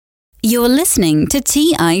You're listening to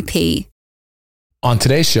TIP. On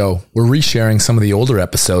today's show, we're resharing some of the older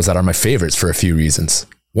episodes that are my favorites for a few reasons.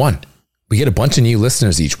 1, we get a bunch of new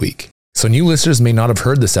listeners each week, so new listeners may not have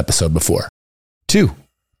heard this episode before. 2,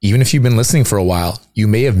 even if you've been listening for a while, you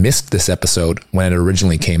may have missed this episode when it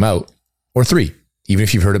originally came out. Or 3, even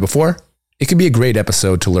if you've heard it before, it could be a great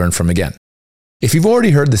episode to learn from again. If you've already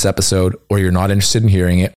heard this episode or you're not interested in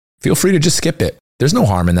hearing it, feel free to just skip it. There's no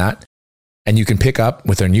harm in that. And you can pick up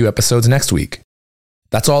with our new episodes next week.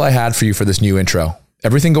 That's all I had for you for this new intro.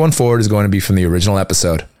 Everything going forward is going to be from the original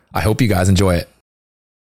episode. I hope you guys enjoy it.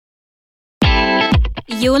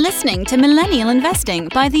 You're listening to Millennial Investing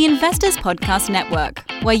by the Investors Podcast Network,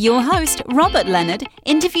 where your host, Robert Leonard,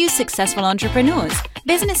 interviews successful entrepreneurs,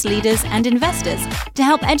 business leaders, and investors to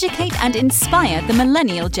help educate and inspire the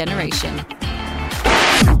millennial generation.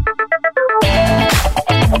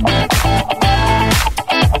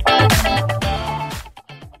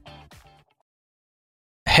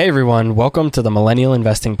 Hey everyone, welcome to the Millennial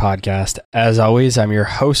Investing Podcast. As always, I'm your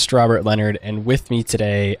host, Robert Leonard, and with me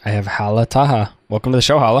today, I have Hala Taha. Welcome to the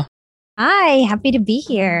show, Hala. Hi, happy to be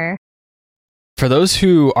here. For those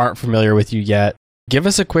who aren't familiar with you yet, give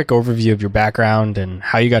us a quick overview of your background and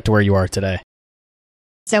how you got to where you are today.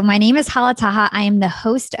 So my name is Hala Taha. I am the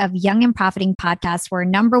host of Young and Profiting Podcast. We're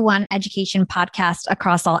 #1 education podcast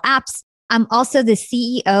across all apps. I'm also the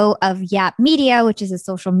CEO of Yap Media, which is a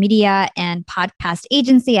social media and podcast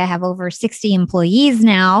agency. I have over 60 employees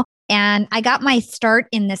now. And I got my start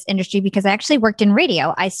in this industry because I actually worked in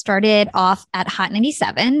radio. I started off at Hot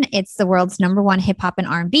 97. It's the world's #1 hip hop and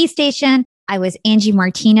R&B station. I was Angie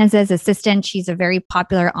Martinez's assistant. She's a very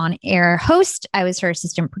popular on-air host. I was her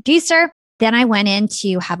assistant producer. Then I went in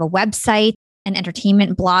to have a website, an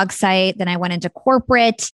entertainment blog site. Then I went into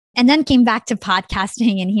corporate. And then came back to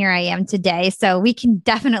podcasting, and here I am today. So we can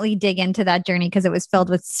definitely dig into that journey because it was filled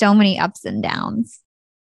with so many ups and downs.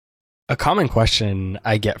 A common question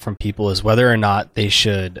I get from people is whether or not they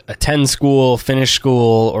should attend school, finish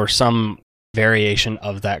school, or some variation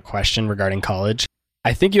of that question regarding college.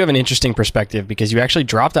 I think you have an interesting perspective because you actually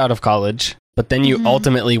dropped out of college, but then you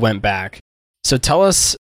ultimately went back. So tell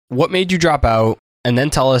us what made you drop out, and then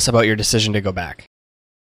tell us about your decision to go back.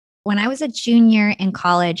 When I was a junior in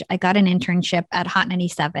college, I got an internship at Hot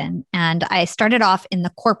 97, and I started off in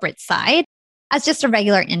the corporate side as just a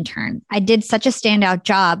regular intern. I did such a standout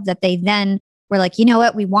job that they then were like, you know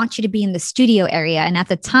what, we want you to be in the studio area. And at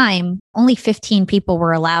the time, only 15 people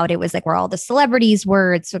were allowed. It was like where all the celebrities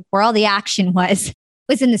were, it's where all the action was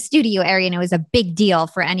in the studio area. And it was a big deal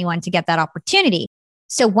for anyone to get that opportunity.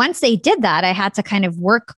 So once they did that, I had to kind of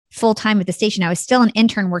work full time at the station. I was still an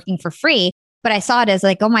intern working for free. But I saw it as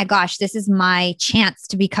like, oh my gosh, this is my chance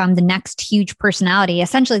to become the next huge personality,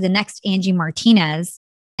 essentially the next Angie Martinez.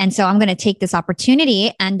 And so I'm going to take this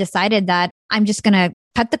opportunity and decided that I'm just going to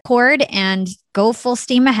cut the cord and go full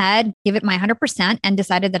steam ahead, give it my 100%, and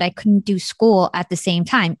decided that I couldn't do school at the same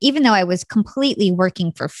time, even though I was completely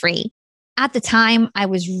working for free. At the time, I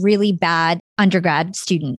was really bad undergrad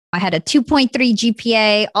student. I had a 2.3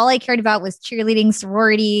 GPA. All I cared about was cheerleading,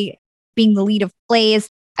 sorority, being the lead of plays.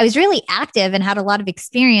 I was really active and had a lot of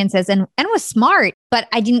experiences and was smart, but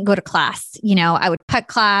I didn't go to class. You know, I would cut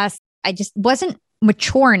class. I just wasn't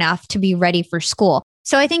mature enough to be ready for school.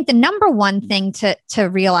 So I think the #1 thing to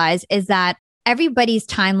realize is that everybody's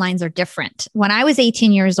timelines are different. When I was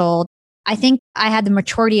 18 years old, I think I had the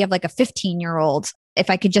maturity of like a 15-year-old, if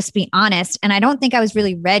I could just be honest. And I don't think I was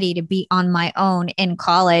really ready to be on my own in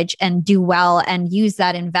college and do well and use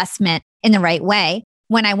that investment in the right way.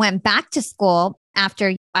 When I went back to school,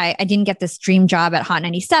 after I didn't get this dream job at Hot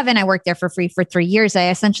 97, I worked there for free for 3 years. I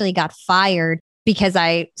essentially got fired because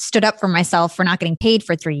I stood up for myself for not getting paid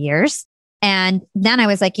for 3 years. And then I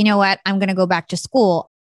was like, you know what? I'm going to go back to school.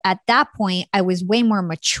 At that point, I was way more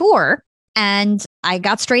mature and I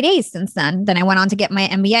got straight A's since then. Then I went on to get my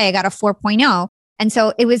MBA. I got a 4.0. And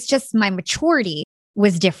so it was just my maturity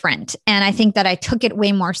was different. And I think that I took it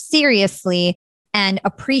way more seriously and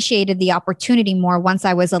appreciated the opportunity more once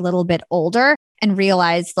I was a little bit older and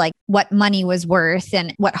realized like what money was worth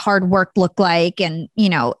and what hard work looked like and, you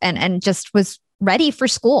know, and just was ready for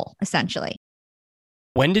school essentially.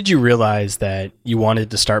 When did you realize that you wanted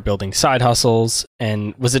to start building side hustles?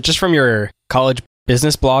 And was it just from your college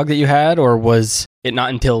business blog that you had, or was it not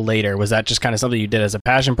until later? Was that just kind of something you did as a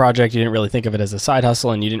passion project? You didn't really think of it as a side hustle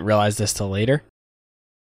and you didn't realize this till later?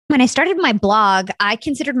 When I started my blog, I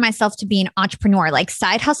considered myself to be an entrepreneur. Like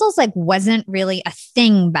side hustles, like wasn't really a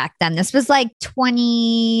thing back then. This was like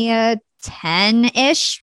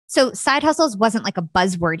 2010-ish. So side hustles wasn't like a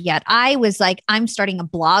buzzword yet. I was like, I'm starting a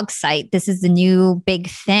blog site. This is the new big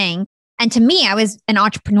thing. And to me, I was an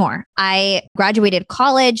entrepreneur. I graduated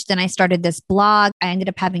college, then I started this blog. I ended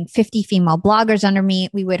up having 50 female bloggers under me.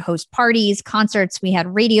 We would host parties, concerts, we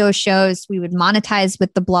had radio shows, we would monetize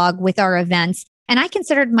with the blog, with our events. And I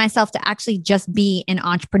considered myself to actually just be an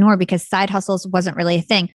entrepreneur because side hustles wasn't really a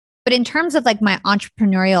thing. But in terms of like my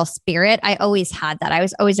entrepreneurial spirit, I always had that. I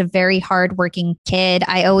was always a very hardworking kid.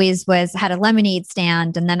 I always had a lemonade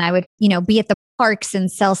stand. And then I would, be at the parks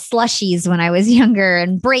and sell slushies when I was younger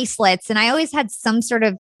and bracelets. And I always had some sort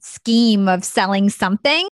of scheme of selling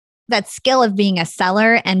something. That skill of being a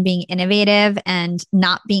seller and being innovative and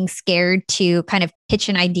not being scared to kind of pitch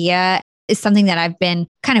an idea is something that I've been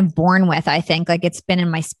kind of born with. I think like it's been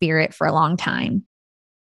in my spirit for a long time.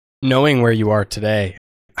 Knowing where you are today,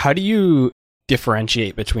 how do you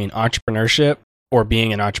differentiate between entrepreneurship or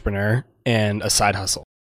being an entrepreneur and a side hustle?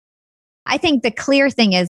 I think the clear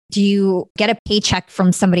thing is, do you get a paycheck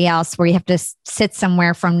from somebody else where you have to sit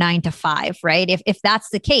somewhere from 9 to 5, right? If that's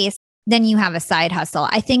the case, then you have a side hustle.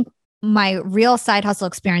 I think my real side hustle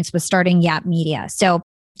experience was starting Yap Media. So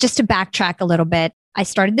just to backtrack a little bit, I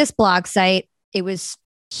started this blog site. It was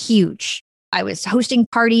huge. I was hosting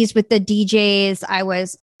parties with the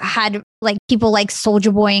DJs. Had like people like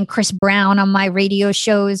Soulja Boy and Chris Brown on my radio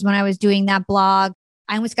shows when I was doing that blog.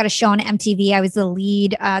 I almost got a show on MTV. I was the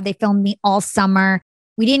lead. They filmed me all summer.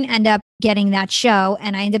 We didn't end up getting that show,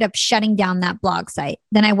 and I ended up shutting down that blog site.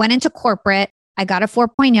 Then I went into corporate. I got a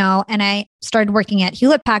 4.0 and I started working at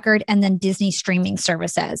Hewlett Packard and then Disney streaming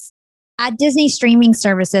services. At Disney streaming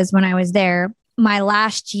services, when I was there, my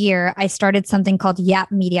last year, I started something called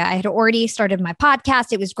Yap Media. I had already started my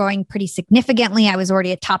podcast. It was growing pretty significantly. I was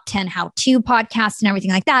already a top 10 how-to podcast and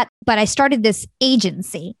everything like that. But I started this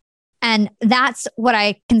agency. And that's what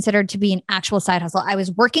I considered to be an actual side hustle. I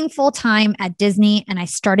was working full-time at Disney and I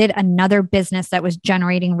started another business that was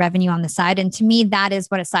generating revenue on the side. And to me, that is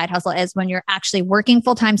what a side hustle is, when you're actually working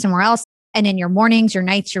full-time somewhere else. And in your mornings, your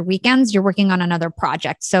nights, your weekends, you're working on another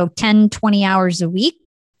project. So 10, 20 hours a week.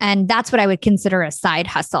 And that's what I would consider a side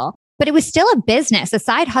hustle. But it was still a business. A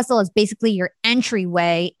side hustle is basically your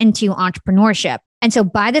entryway into entrepreneurship. And so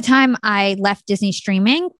by the time I left Disney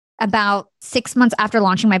streaming, about 6 months after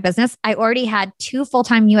launching my business, I already had 2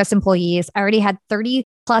 full-time US employees. I already had 30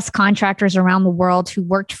 plus contractors around the world who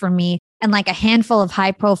worked for me, and like a handful of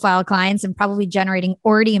high-profile clients, and probably generating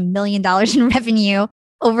already $1 million in revenue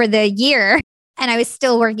over the year. And I was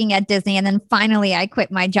still working at Disney. And then finally I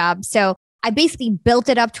quit my job. So I basically built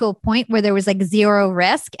it up to a point where there was like zero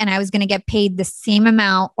risk and I was going to get paid the same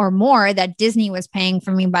amount or more that Disney was paying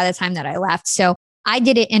for me by the time that I left. So I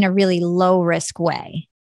did it in a really low risk way.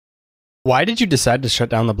 Why did you decide to shut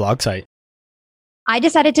down the blog site? I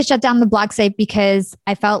decided to shut down the blog site because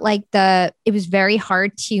I felt like it was very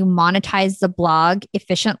hard to monetize the blog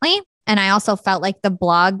efficiently. And I also felt like the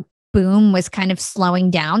blog boom was kind of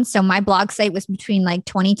slowing down. So my blog site was between like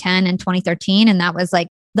 2010 and 2013. And that was like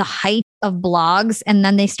the height of blogs. And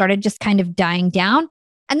then they started just kind of dying down.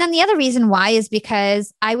 And then the other reason why is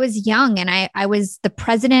because I was young and I was the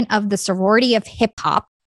president of the sorority of hip hop.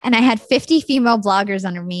 And I had 50 female bloggers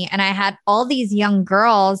under me. And I had all these young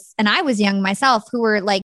girls, and I was young myself, who were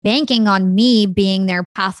like banking on me being their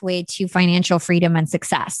pathway to financial freedom and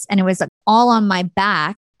success. And it was like all on my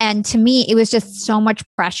back. And to me, it was just so much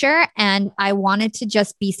pressure. And I wanted to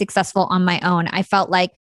just be successful on my own. I felt like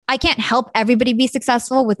I can't help everybody be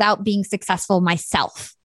successful without being successful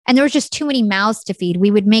myself. And there was just too many mouths to feed. We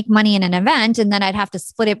would make money in an event, and then I'd have to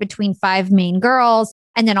split it between 5 main girls,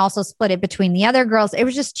 and then also split it between the other girls. It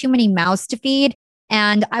was just too many mouths to feed.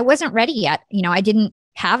 And I wasn't ready yet. I didn't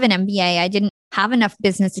have an MBA. I didn't have enough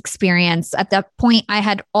business experience. At that point,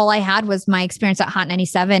 all I had was my experience at Hot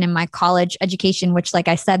 97 and my college education, which, like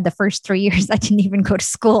I said, the first 3 years, I didn't even go to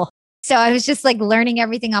school. So I was just like learning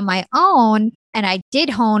everything on my own. And I did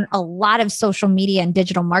hone a lot of social media and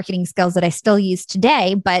digital marketing skills that I still use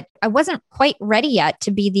today, but I wasn't quite ready yet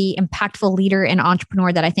to be the impactful leader and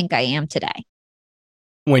entrepreneur that I think I am today.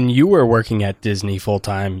 When you were working at Disney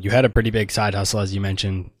full-time, you had a pretty big side hustle, as you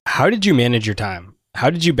mentioned. How did you manage your time? How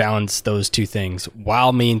did you balance those two things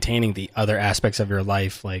while maintaining the other aspects of your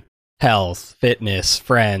life, like health, fitness,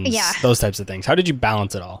 friends, those types of things? How did you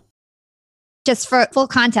balance it all? Just for full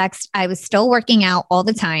context, I was still working out all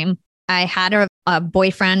the time. I had a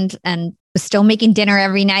boyfriend and was still making dinner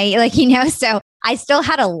every night, so I still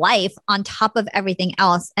had a life on top of everything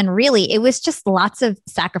else. And really, it was just lots of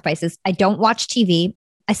sacrifices. I don't watch TV.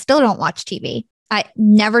 I still don't watch TV. I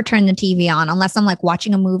never turn the TV on unless I'm like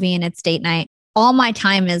watching a movie and it's date night. All my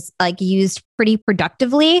time is like used pretty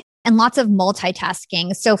productively and lots of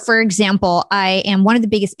multitasking. So for example, I am one of the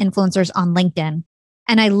biggest influencers on LinkedIn.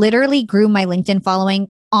 And I literally grew my LinkedIn following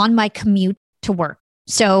on my commute to work.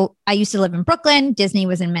 So I used to live in Brooklyn. Disney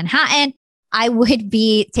was in Manhattan. I would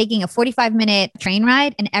be taking a 45-minute train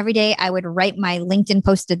ride, and every day I would write my LinkedIn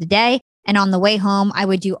post of the day. And on the way home, I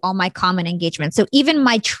would do all my comment engagement. So even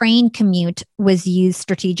my train commute was used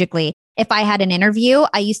strategically. If I had an interview,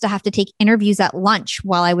 I used to have to take interviews at lunch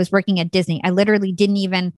while I was working at Disney. I literally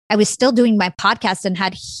I was still doing my podcast and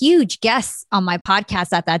had huge guests on my podcast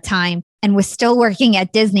at that time and was still working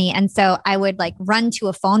at Disney. And so I would run to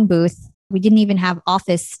a phone booth. We didn't even have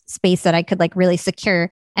office space that I could really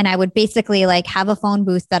secure. And I would basically have a phone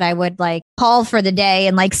booth that I would call for the day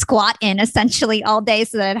and squat in essentially all day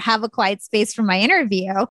so that I'd have a quiet space for my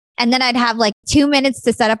interview. And then I'd have 2 minutes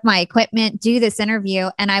to set up my equipment, do this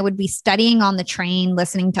interview. And I would be studying on the train,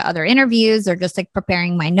 listening to other interviews or just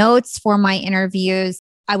preparing my notes for my interviews.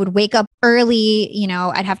 I would wake up early.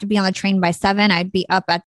 I'd have to be on the train by 7. I'd be up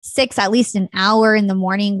at 6, at least an hour in the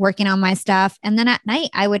morning working on my stuff. And then at night,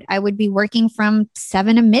 I would be working from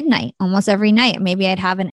 7 to midnight almost every night. Maybe I'd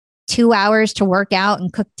have 2 hours to work out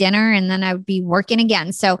and cook dinner, and then I would be working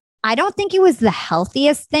again. So I don't think it was the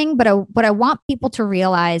healthiest thing, but what I want people to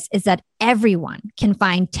realize is that everyone can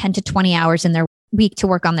find 10 to 20 hours in their week to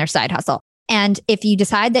work on their side hustle. And if you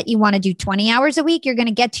decide that you want to do 20 hours a week, you're going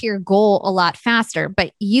to get to your goal a lot faster,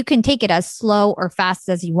 but you can take it as slow or fast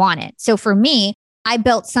as you want it. So for me, I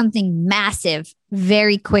built something massive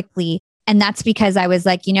very quickly. And that's because I was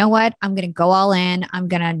you know what? I'm going to go all in. I'm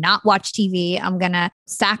going to not watch TV. I'm going to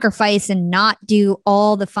sacrifice and not do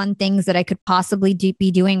all the fun things that I could possibly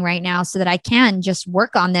be doing right now so that I can just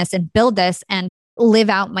work on this and build this and live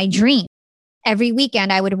out my dream. Every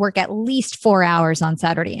weekend, I would work at least 4 hours on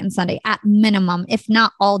Saturday and Sunday at minimum, if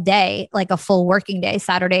not all day, a full working day,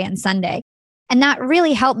 Saturday and Sunday. And that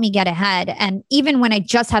really helped me get ahead. And even when I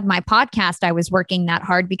just had my podcast, I was working that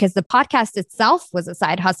hard because the podcast itself was a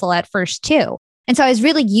side hustle at first too. And so I was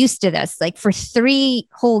really used to this. For 3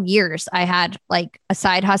 whole years, I had a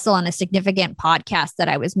side hustle and a significant podcast that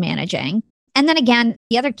I was managing. And then again,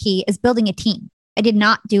 the other key is building a team. I did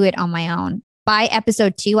not do it on my own. By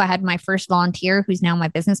episode 2, I had my first volunteer, who's now my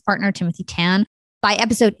business partner, Timothy Tan. By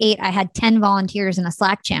episode 8, I had 10 volunteers in a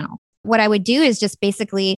Slack channel. What I would do is just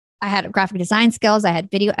basically, I had graphic design skills, I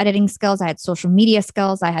had video editing skills, I had social media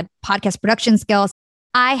skills, I had podcast production skills.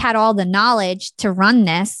 I had all the knowledge to run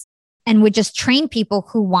this and would just train people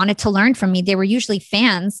who wanted to learn from me. They were usually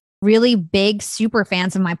fans, really big, super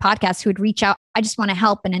fans of my podcast who would reach out. I just want to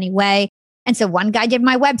help in any way. And so one guy did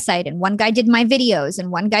my website and one guy did my videos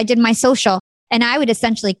and one guy did my social. And I would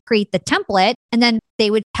essentially create the template and then they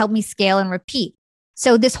would help me scale and repeat.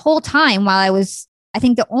 So this whole time I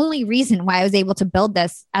think the only reason why I was able to build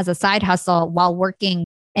this as a side hustle while working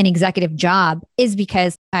an executive job is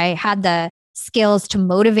because I had the skills to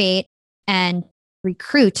motivate and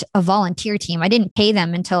recruit a volunteer team. I didn't pay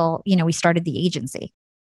them until, we started the agency.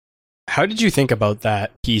 How did you think about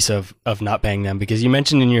that piece of not paying them? Because you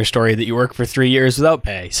mentioned in your story that you worked for 3 years without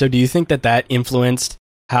pay. So do you think that influenced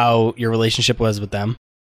how your relationship was with them?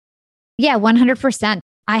 Yeah, 100%.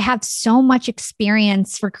 I have so much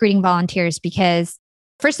experience recruiting volunteers because,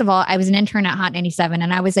 first of all, I was an intern at Hot 97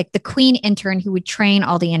 and I was the queen intern who would train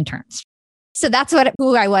all the interns. So that's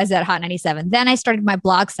who I was at Hot 97. Then I started my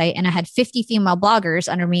blog site and I had 50 female bloggers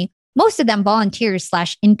under me, most of them volunteers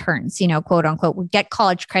 / interns, quote unquote, would get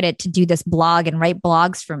college credit to do this blog and write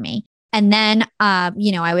blogs for me. And then, I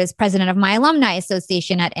was president of my alumni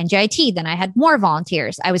association at NJIT. Then I had more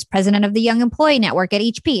volunteers. I was president of the Young Employee Network at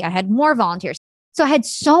HP. I had more volunteers. So I had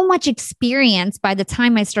so much experience by the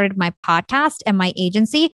time I started my podcast and my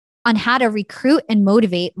agency on how to recruit and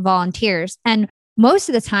motivate volunteers. And most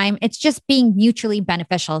of the time, it's just being mutually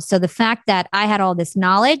beneficial. So the fact that I had all this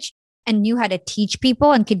knowledge and knew how to teach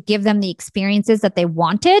people and could give them the experiences that they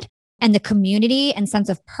wanted and the community and sense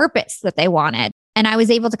of purpose that they wanted. And I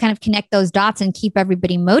was able to kind of connect those dots and keep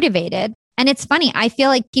everybody motivated. And it's funny. I feel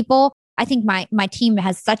like I think my team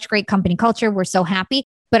has such great company culture. We're so happy.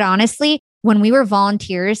 But honestly, when we were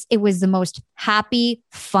volunteers, it was the most happy,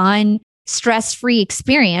 fun, stress-free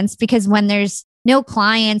experience because when there's no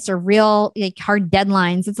clients or real hard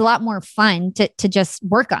deadlines, it's a lot more fun to just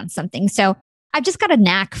work on something. So I've just got a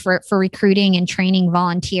knack for recruiting and training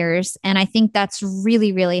volunteers. And I think that's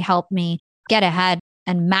really, really helped me get ahead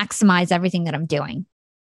and maximize everything that I'm doing.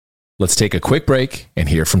 Let's take a quick break and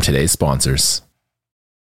hear from today's sponsors.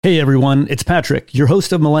 Hey everyone, it's Patrick, your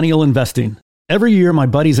host of Millennial Investing. Every year, my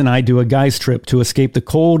buddies and I do a guy's trip to escape the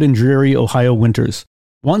cold and dreary Ohio winters.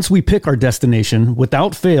 Once we pick our destination,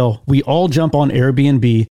 without fail, we all jump on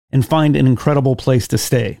Airbnb and find an incredible place to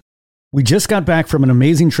stay. We just got back from an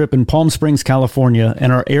amazing trip in Palm Springs, California,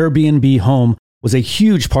 and our Airbnb home was a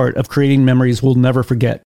huge part of creating memories we'll never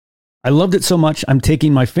forget. I loved it so much, I'm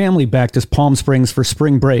taking my family back to Palm Springs for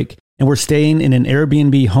spring break, and we're staying in an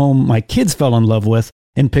Airbnb home my kids fell in love with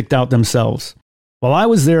and picked out themselves. While I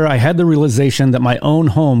was there, I had the realization that my own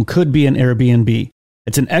home could be an Airbnb.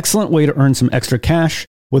 It's an excellent way to earn some extra cash,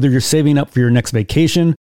 whether you're saving up for your next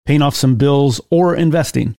vacation, paying off some bills, or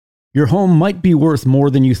investing. Your home might be worth more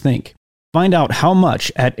than you think. Find out how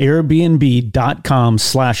much at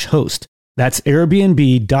airbnb.com/host. That's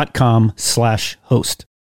airbnb.com/host.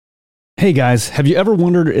 Hey guys, have you ever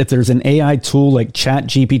wondered if there's an AI tool like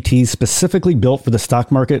ChatGPT specifically built for the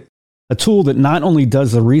stock market? A tool that not only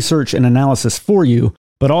does the research and analysis for you,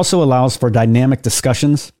 but also allows for dynamic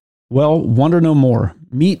discussions? Well, wonder no more.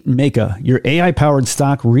 Meet Meka, your AI-powered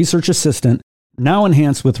stock research assistant, now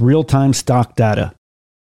enhanced with real-time stock data.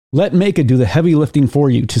 Let Meka do the heavy lifting for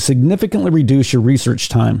you to significantly reduce your research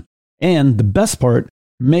time. And the best part,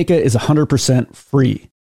 Meka is 100% free.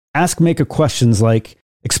 Ask Meka questions like,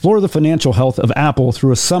 explore the financial health of Apple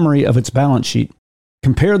through a summary of its balance sheet.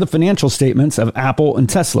 Compare the financial statements of Apple and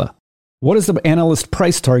Tesla. What is the analyst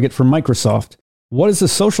price target for Microsoft? What is the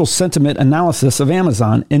social sentiment analysis of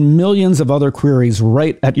Amazon? And millions of other queries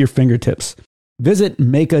right at your fingertips. Visit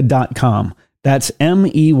Meka.com. That's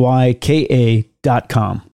MEYKA.com.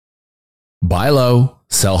 Buy low,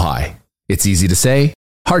 sell high. It's easy to say,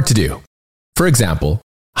 hard to do. For example,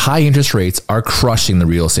 high interest rates are crushing the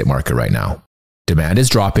real estate market right now. Demand is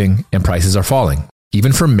dropping and prices are falling,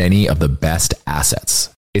 even for many of the best assets.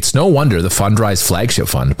 It's no wonder the Fundrise flagship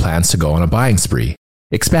fund plans to go on a buying spree,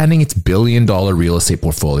 expanding its billion-dollar real estate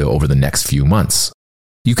portfolio over the next few months.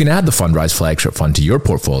 You can add the Fundrise flagship fund to your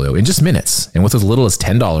portfolio in just minutes and with as little as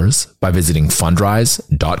 $10 by visiting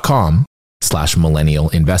fundrise.com/millennial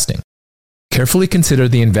investing. Carefully consider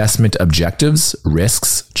the investment objectives,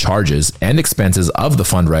 risks, charges, and expenses of the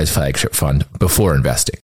Fundrise flagship fund before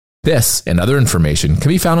investing. This and other information can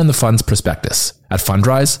be found in the fund's prospectus at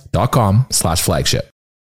fundrise.com/flagship.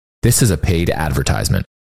 This is a paid advertisement.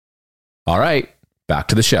 All right, back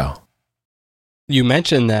to the show. You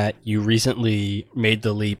mentioned that you recently made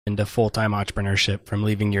the leap into full-time entrepreneurship from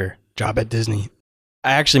leaving your job at Disney.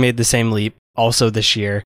 I actually made the same leap also this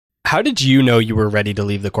year. How did you know you were ready to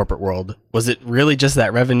leave the corporate world? Was it really just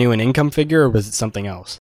that revenue and income figure, or was it something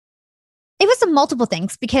else? It was multiple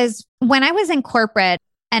things, because when I was in corporate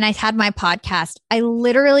and I had my podcast, I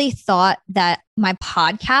literally thought that my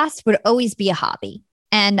podcast would always be a hobby.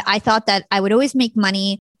 And I thought that I would always make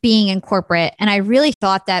money being in corporate. And I really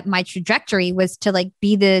thought that my trajectory was to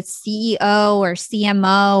be the CEO or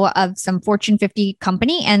CMO of some Fortune 50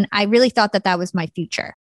 company. And I really thought that that was my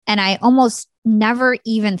future. And I almost never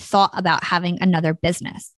even thought about having another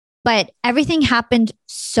business. But everything happened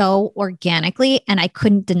so organically and I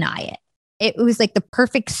couldn't deny it. It was like the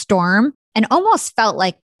perfect storm and almost felt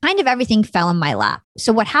like kind of everything fell in my lap.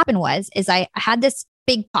 So what happened is I had this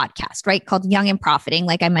big podcast, right, called Young and Profiting,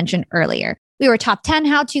 like I mentioned earlier. We were a top 10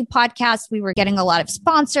 how-to podcast. We were getting a lot of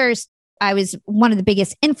sponsors. I was one of the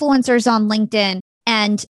biggest influencers on LinkedIn.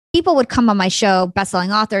 And people would come on my show,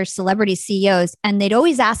 bestselling authors, celebrity CEOs, and they'd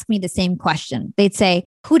always ask me the same question. They'd say,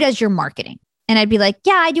 who does your marketing? And I'd be like,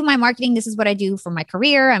 yeah, I do my marketing. This is what I do for my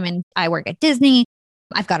career. I work at Disney.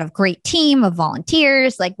 I've got a great team of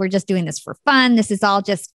volunteers. We're just doing this for fun. This is all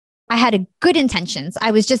just, I had good intentions.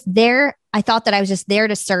 I was just there. I thought that I was just there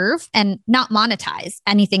to serve and not monetize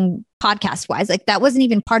anything podcast wise. That wasn't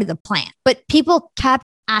even part of the plan. But people kept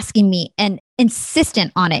asking me and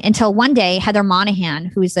insistent on it until one day, Heather Monahan,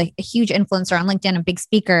 who's a huge influencer on LinkedIn, a big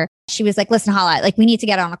speaker, she was like, listen, Hala, we need to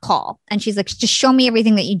get on a call. And she's like, just show me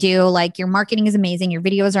everything that you do. Your marketing is amazing. Your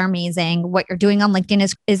videos are amazing. What you're doing on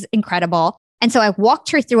LinkedIn is incredible. And so I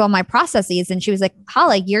walked her through all my processes and she was like,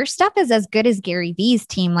 Hala, your stuff is as good as Gary Vee's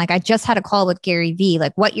team. I just had a call with Gary Vee.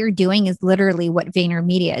 What you're doing is literally what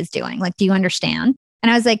VaynerMedia is doing. Do you understand?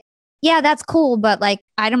 And I was like, yeah, that's cool. But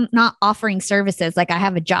I'm not offering services. I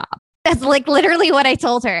have a job. That's literally what I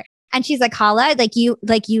told her. And she's like, Hala, you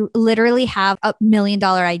literally have $1 million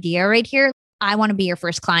idea right here. I want to be your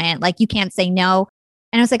first client. You can't say no.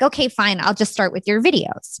 And I was like, okay, fine. I'll just start with your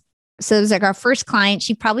videos. So it was our first client.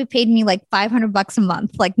 She probably paid me $500 a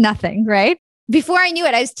month, nothing, right? Before I knew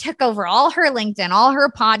it, I took over all her LinkedIn, all her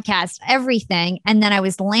podcasts, everything. And then I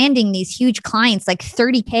was landing these huge clients,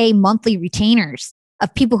 $30K monthly retainers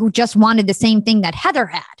of people who just wanted the same thing that Heather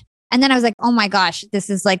had. And then I was like, oh my gosh, this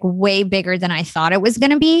is way bigger than I thought it was going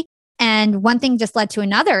to be. And one thing just led to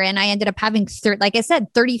another. And I ended up having,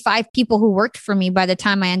 35 people who worked for me by the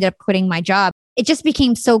time I ended up quitting my job. It just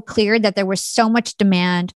became so clear that there was so much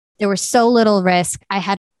demand. There was so little risk. I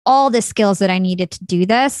had all the skills that I needed to do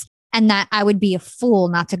this. and that I would be a fool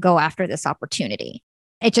not to go after this opportunity.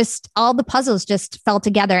 It just, all the puzzles just fell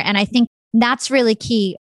together. And I think that's really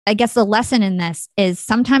key. I guess the lesson in this is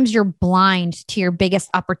sometimes you're blind to your biggest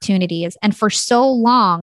opportunities. And for so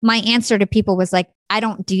long, my answer to people was like, I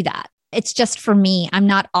don't do that. It's just for me. I'm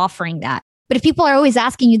not offering that. But if people are always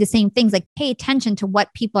asking you the same things, like pay attention to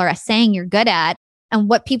what people are saying you're good at and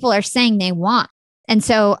what people are saying they want. And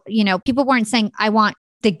so, people weren't saying, I want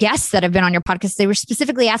the guests that have been on your podcast. They were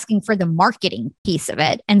specifically asking for the marketing piece of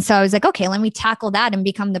it. And so I was like, okay, let me tackle that and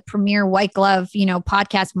become the premier white glove,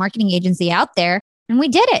 podcast marketing agency out there. And we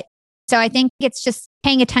did it. So I think it's just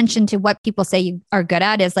paying attention to what people say you are good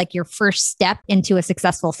at is like your first step into a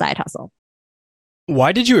successful side hustle.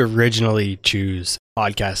 Why did you originally choose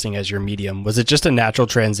podcasting as your medium? Was it just a natural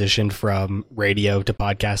transition from radio to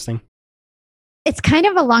podcasting? It's kind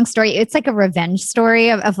of a long story. It's like a revenge story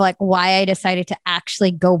of like why I decided to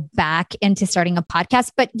actually go back into starting a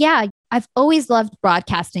podcast. But yeah, I've always loved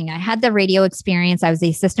broadcasting. I had the radio experience. I was the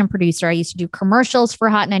assistant producer. I used to do commercials for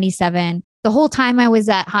Hot 97. The whole time I was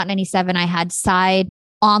at Hot 97, I had side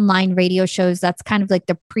online radio shows. That's kind of like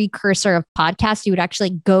the precursor of podcasts. You would actually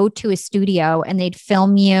go to a studio and they'd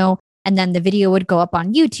film you. And then the video would go up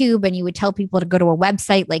on YouTube and you would tell people to go to a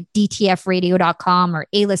website like dtfradio.com or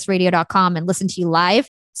alistradio.com and listen to you live.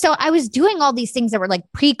 So I was doing all these things that were like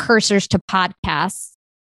precursors to podcasts.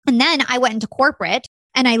 And then I went into corporate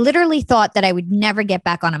and I literally thought that I would never get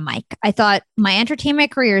back on a mic. I thought my entertainment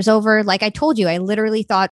career is over. Like I told you, I literally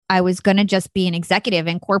thought I was going to just be an executive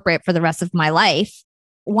in corporate for the rest of my life.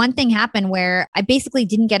 One thing happened where I basically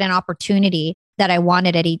didn't get an opportunity that I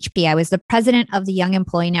wanted at HP. I was the president of the Young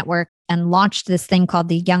Employee Network and launched this thing called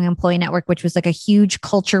the Young Employee Network, which was like a huge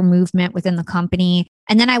culture movement within the company.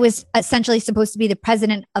 And then I was essentially supposed to be the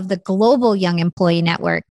president of the Global Young Employee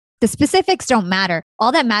Network. The specifics don't matter.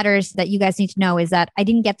 All that matters that you guys need to know is that I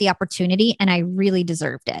didn't get the opportunity and I really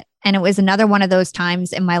deserved it. And it was another one of those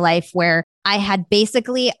times in my life where I had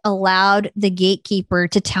basically allowed the gatekeeper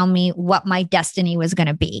to tell me what my destiny was going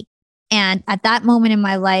to be. And at that moment in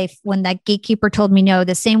my life, when that gatekeeper told me no,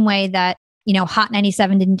 the same way that, Hot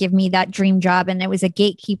 97 didn't give me that dream job and it was a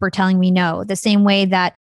gatekeeper telling me no, the same way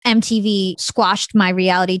that MTV squashed my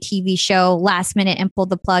reality TV show last minute and pulled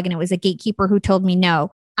the plug and it was a gatekeeper who told me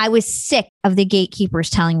no. I was sick of the gatekeepers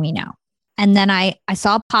telling me no. And then I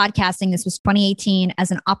saw podcasting, this was 2018,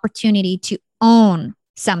 as an opportunity to own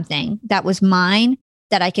something that was mine,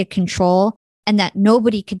 that I could control, and that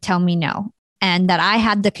nobody could tell me no. And that I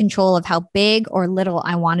had the control of how big or little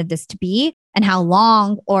I wanted this to be and how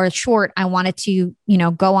long or short I wanted to,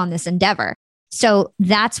 go on this endeavor. So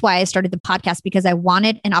that's why I started the podcast, because I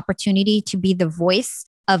wanted an opportunity to be the voice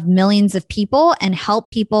of millions of people and help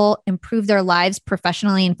people improve their lives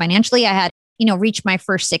professionally and financially. I had, reached my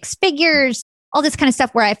first 6 figures, all this kind of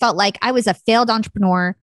stuff where I felt like I was a failed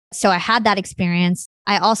entrepreneur. So I had that experience.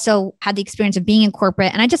 I also had the experience of being in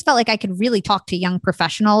corporate, and I just felt like I could really talk to young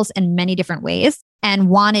professionals in many different ways and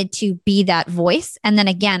wanted to be that voice. And then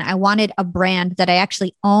again, I wanted a brand that I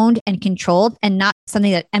actually owned and controlled and not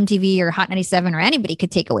something that MTV or Hot 97 or anybody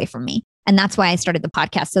could take away from me. And that's why I started the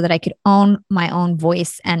podcast, so that I could own my own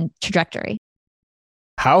voice and trajectory.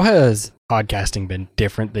 How has podcasting been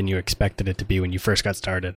different than you expected it to be when you first got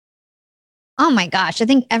started? Oh my gosh, I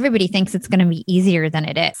think everybody thinks it's going to be easier than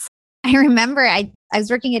it is. I remember I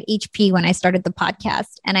was working at HP when I started the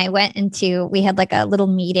podcast, and I went we had like a little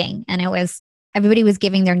meeting, and everybody was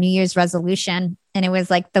giving their New Year's resolution, and it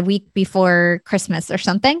was like the week before Christmas or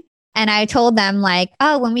something. And I told them like,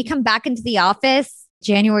 oh, when we come back into the office,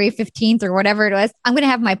 January 15th or whatever it was, I'm going to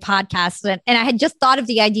have my podcast. And I had just thought of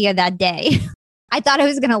the idea that day. I thought I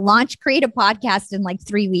was going to create a podcast in like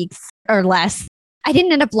 3 weeks or less. I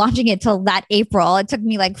didn't end up launching it till that April. It took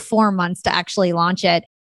me like 4 months to actually launch it.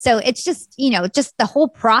 So it's just, just the whole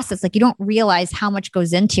process, like you don't realize how much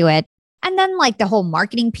goes into it. And then like the whole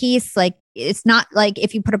marketing piece, like it's not like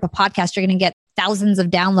if you put up a podcast, you're going to get thousands of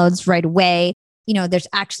downloads right away. There's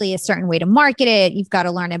actually a certain way to market it. You've got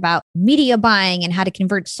to learn about media buying and how to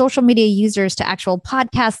convert social media users to actual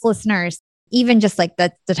podcast listeners, even just like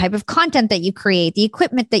the type of content that you create, the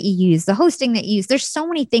equipment that you use, the hosting that you use. There's so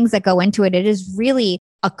many things that go into it. It is really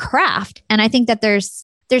a craft. And I think that there's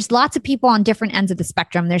lots of people on different ends of the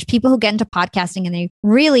spectrum. There's people who get into podcasting and they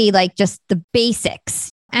really like just the basics,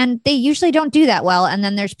 and they usually don't do that well. And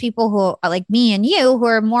then there's people who are like me and you who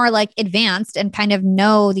are more like advanced and kind of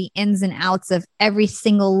know the ins and outs of every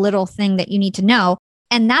single little thing that you need to know.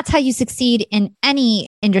 And that's how you succeed in any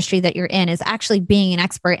industry that you're in, is actually being an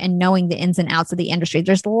expert and knowing the ins and outs of the industry.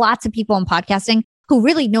 There's lots of people in podcasting who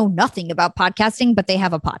really know nothing about podcasting, but they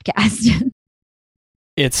have a podcast.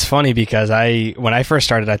 It's funny because when I first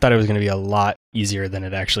started, I thought it was going to be a lot easier than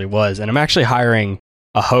it actually was. And I'm actually hiring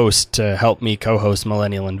a host to help me co-host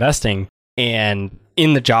Millennial Investing. And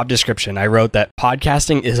in the job description, I wrote that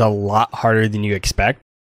podcasting is a lot harder than you expect.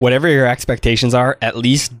 Whatever your expectations are, at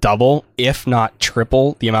least double, if not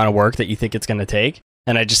triple, the amount of work that you think it's going to take.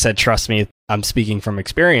 And I just said, trust me, I'm speaking from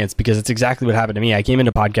experience because it's exactly what happened to me. I came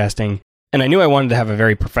into podcasting and I knew I wanted to have a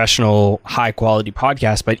very professional, high quality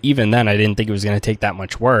podcast, but even then I didn't think it was going to take that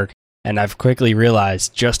much work. And I've quickly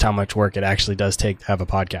realized just how much work it actually does take to have a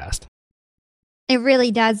podcast. It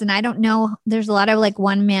really does. And I don't know, there's a lot of like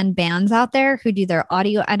one-man bands out there who do their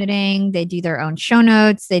audio editing, they do their own show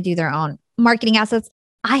notes, they do their own marketing assets.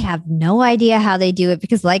 I have no idea how they do it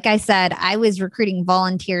because like I said, I was recruiting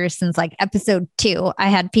volunteers since like episode 2. I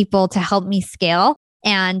had people to help me scale.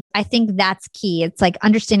 And I think that's key. It's like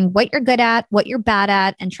understanding what you're good at, what you're bad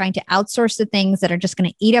at, and trying to outsource the things that are just going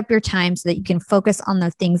to eat up your time so that you can focus on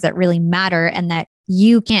the things that really matter and that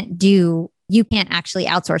you can't actually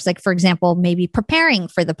outsource. Like, for example, maybe preparing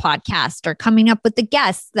for the podcast or coming up with the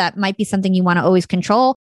guests. That might be something you want to always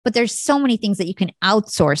control. But there's so many things that you can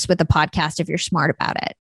outsource with a podcast if you're smart about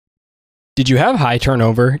it. Did you have high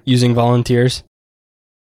turnover using volunteers?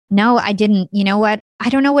 No, I didn't. You know what? I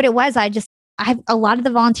don't know what it was. I have a lot of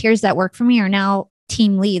the volunteers that work for me are now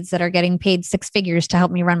team leads that are getting paid 6 figures to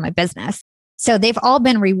help me run my business. So they've all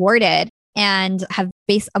been rewarded and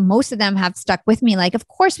most of them have stuck with me. Like, of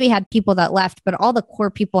course we had people that left, but all the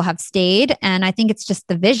core people have stayed. And I think it's just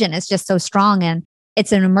the vision is just so strong. And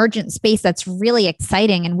it's an emergent space that's really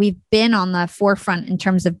exciting. And we've been on the forefront in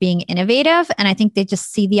terms of being innovative. And I think they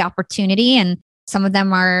just see the opportunity and some of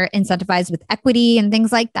them are incentivized with equity and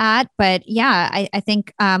things like that. But yeah, I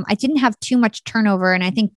think I didn't have too much turnover. And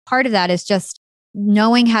I think part of that is just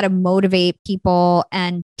knowing how to motivate people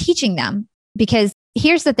and teaching them. Because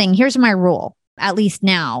here's the thing, here's my rule, at least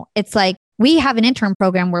now. It's like we have an intern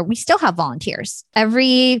program where we still have volunteers.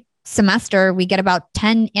 Every semester, we get about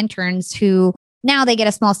 10 interns who now they get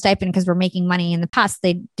a small stipend because we're making money. In the past,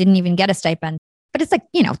 they didn't even get a stipend. But it's like,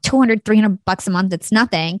 $200, $300 a month. It's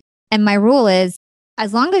nothing. And my rule is,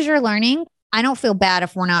 as long as you're learning, I don't feel bad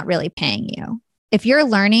if we're not really paying you. If you're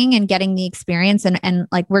learning and getting the experience and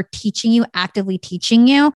like we're teaching you, actively teaching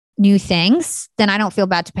you new things, then I don't feel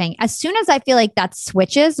bad to paying. As soon as I feel like that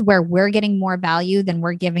switches where we're getting more value than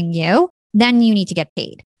we're giving you, then you need to get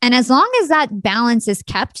paid. And as long as that balance is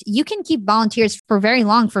kept, you can keep volunteers for very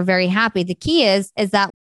long, for very happy. The key is that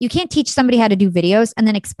you can't teach somebody how to do videos and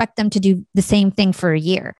then expect them to do the same thing for a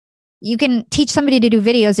year. You can teach somebody to do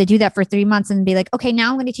videos, they do that for 3 months and be like, okay, now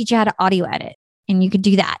I'm going to teach you how to audio edit. And you could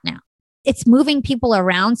do that now. It's moving people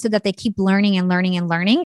around so that they keep learning and learning and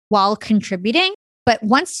learning while contributing. But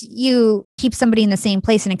once you keep somebody in the same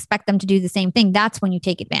place and expect them to do the same thing, that's when you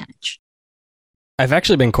take advantage. I've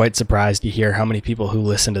actually been quite surprised to hear how many people who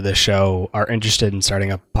listen to this show are interested in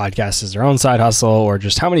starting a podcast as their own side hustle, or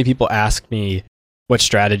just how many people ask me what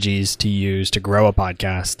strategies to use to grow a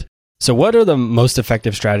podcast. So what are the most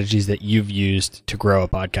effective strategies that you've used to grow a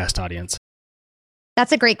podcast audience?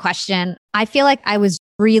 That's a great question. I feel like I was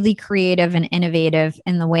really creative and innovative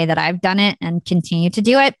in the way that I've done it and continue to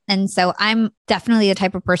do it. And so I'm definitely the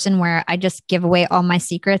type of person where I just give away all my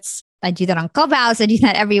secrets. I do that on Clubhouse. I do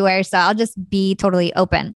that everywhere. So I'll just be totally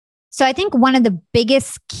open. So I think one of the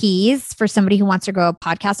biggest keys for somebody who wants to grow a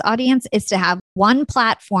podcast audience is to have one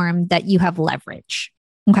platform that you have leverage.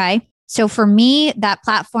 Okay. So for me, that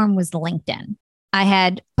platform was LinkedIn. I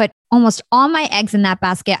had put almost all my eggs in that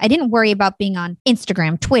basket. I didn't worry about being on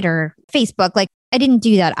Instagram, Twitter, Facebook. Like I didn't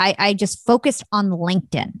do that. I just focused on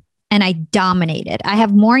LinkedIn and I dominated. I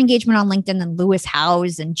have more engagement on LinkedIn than Lewis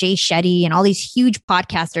Howes and Jay Shetty and all these huge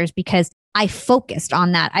podcasters because I focused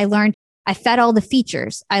on that. I fed all the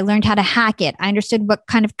features. I learned how to hack it. I understood what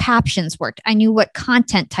kind of captions worked. I knew what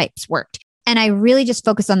content types worked. And I really just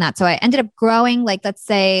focused on that. So I ended up growing, like, let's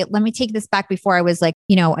say, let me take this back before I was like,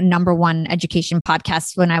 a number one education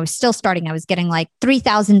podcast. When I was still starting, I was getting like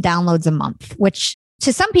 3,000 downloads a month, which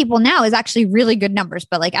to some people now is actually really good numbers.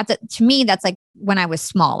 But like to me, that's like when I was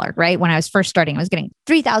smaller, right? When I was first starting, I was getting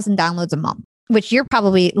 3,000 downloads a month, which you're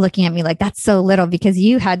probably looking at me like, that's so little because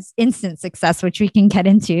you had instant success, which we can get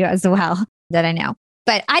into as well, that I know.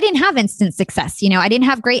 But I didn't have instant success. I didn't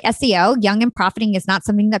have great SEO. Young and profiting is not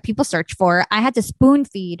something that people search for. I had to spoon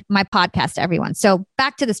feed my podcast to everyone. So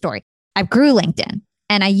back to the story. I grew LinkedIn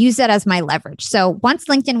and I used that as my leverage. So once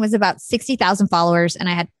LinkedIn was about 60,000 followers and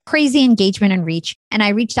I had crazy engagement and reach, and I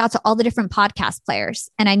reached out to all the different podcast players.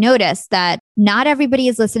 And I noticed that not everybody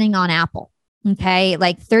is listening on Apple. Okay.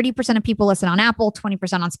 Like 30% of people listen on Apple,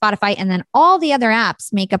 20% on Spotify, and then all the other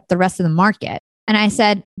apps make up the rest of the market. And I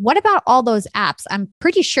said, what about all those apps? I'm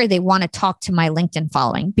pretty sure they want to talk to my LinkedIn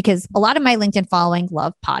following because a lot of my LinkedIn following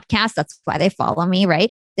love podcasts. That's why they follow me, right?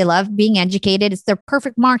 They love being educated. It's their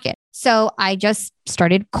perfect market. So I just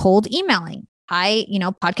started cold emailing. Hi,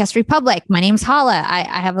 Podcast Republic. My name's Hala.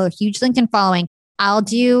 I have a huge LinkedIn following. I'll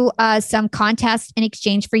do some contest in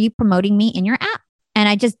exchange for you promoting me in your app. And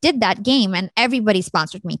I just did that game and everybody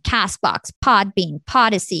sponsored me. Castbox, Podbean,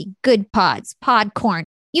 Podyssey, Good Pods, Podcorn,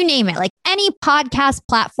 you name it. Like any podcast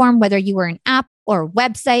platform, whether you were an app or a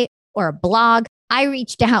website or a blog, I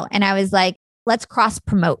reached out and I was like, let's cross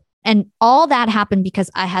promote. And all that happened because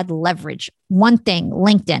I had leverage. One thing,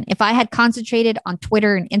 LinkedIn. If I had concentrated on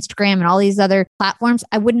Twitter and Instagram and all these other platforms,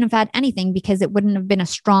 I wouldn't have had anything because it wouldn't have been a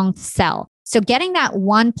strong sell. So getting that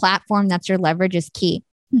one platform that's your leverage is key.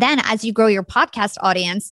 Then as you grow your podcast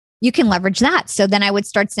audience, you can leverage that. So then I would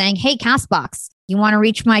start saying, hey, Castbox, you want to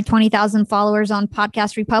reach my 20,000 followers on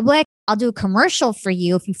Podcast Republic? I'll do a commercial for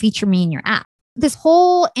you if you feature me in your app. This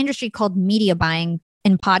whole industry called media buying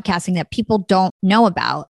in podcasting that people don't know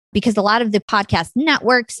about, because a lot of the podcast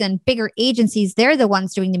networks and bigger agencies, they're the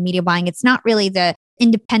ones doing the media buying. It's not really the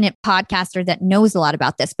independent podcaster that knows a lot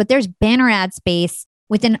about this, but there's banner ad space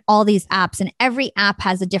within all these apps, and every app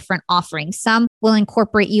has a different offering. Some will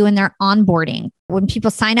incorporate you in their onboarding when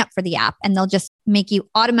people sign up for the app, and they'll just make you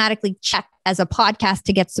automatically check as a podcast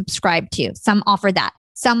to get subscribed to. Some offer that.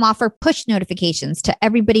 Some offer push notifications to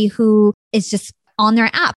everybody who is just on their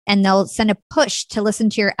app, and they'll send a push to listen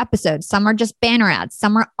to your episode. Some are just banner ads.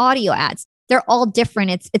 Some are audio ads. They're all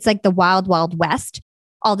different. It's like the wild, wild west.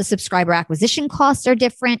 All the subscriber acquisition costs are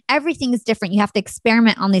different. Everything is different. You have to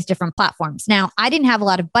experiment on these different platforms. Now, I didn't have a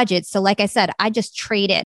lot of budget. So like I said, I just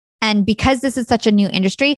traded. And because this is such a new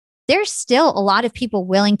industry, there's still a lot of people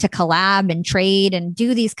willing to collab and trade and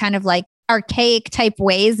do these kind of like archaic type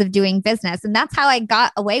ways of doing business. And that's how I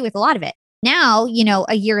got away with a lot of it. Now,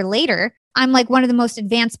 a year later, I'm like one of the most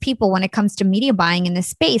advanced people when it comes to media buying in this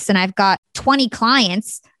space. And I've got 20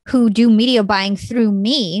 clients who do media buying through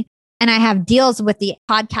me. And I have deals with the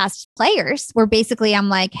podcast players where basically I'm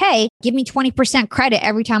like, hey, give me 20% credit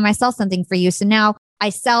every time I sell something for you. So now I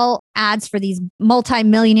sell ads for these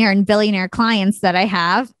multi-millionaire and billionaire clients that I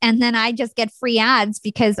have. And then I just get free ads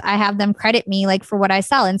because I have them credit me like for what I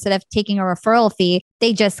sell. Instead of taking a referral fee,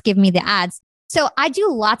 they just give me the ads. So I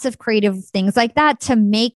do lots of creative things like that to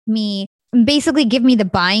make me basically give me the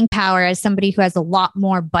buying power as somebody who has a lot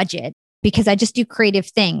more budget because I just do creative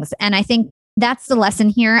things. And I think that's the lesson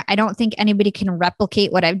here. I don't think anybody can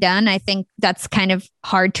replicate what I've done. I think that's kind of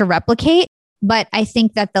hard to replicate. But I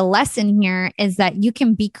think that the lesson here is that you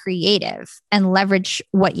can be creative and leverage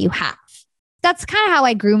what you have. That's kind of how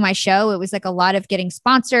I grew my show. It was like a lot of getting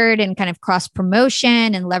sponsored and kind of cross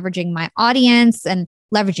promotion and leveraging my audience and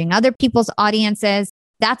leveraging other people's audiences.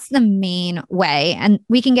 That's the main way. And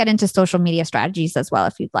we can get into social media strategies as well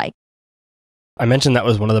if you'd like. I mentioned that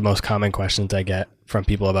was one of the most common questions I get from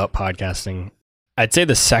people about podcasting. I'd say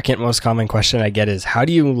the second most common question I get is, how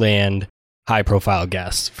do you land high profile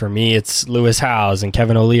guests? For me, it's Lewis Howes and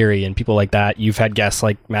Kevin O'Leary and people like that. You've had guests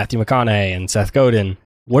like Matthew McConaughey and Seth Godin.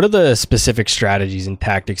 What are the specific strategies and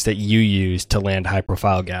tactics that you use to land high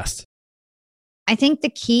profile guests? I think the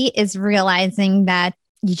key is realizing that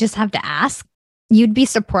you just have to ask. You'd be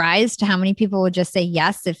surprised how many people would just say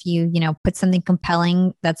yes if you, put something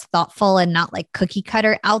compelling that's thoughtful and not like cookie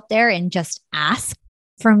cutter out there and just ask.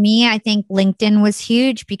 For me, I think LinkedIn was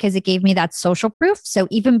huge because it gave me that social proof. So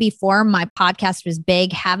even before my podcast was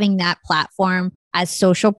big, having that platform as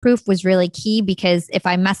social proof was really key because if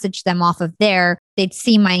I messaged them off of there, they'd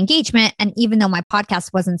see my engagement. And even though my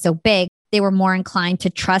podcast wasn't so big, they were more inclined to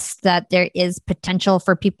trust that there is potential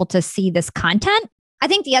for people to see this content. I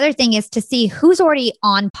think the other thing is to see who's already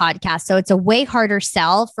on podcasts. So it's a way harder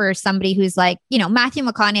sell for somebody who's like, Matthew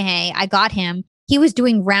McConaughey, I got him. He was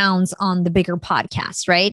doing rounds on the bigger podcasts,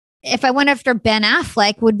 right? If I went after Ben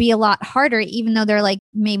Affleck, would be a lot harder, even though they're like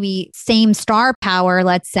maybe same star power,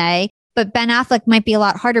 let's say. But Ben Affleck might be a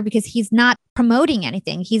lot harder because he's not promoting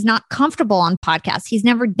anything. He's not comfortable on podcasts. He's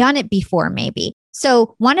never done it before, maybe.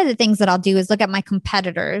 So one of the things that I'll do is look at my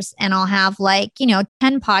competitors and I'll have 10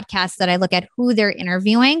 podcasts that I look at who they're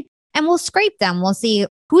interviewing and we'll scrape them. We'll see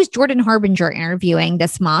who's Jordan Harbinger interviewing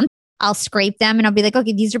this month. I'll scrape them and I'll be like,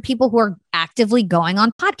 okay, these are people who are actively going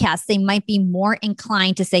on podcasts. They might be more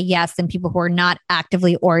inclined to say yes than people who are not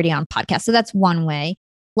actively already on podcasts. So that's one way.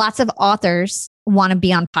 Lots of authors want to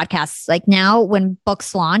be on podcasts. Like now when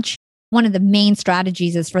books launch, one of the main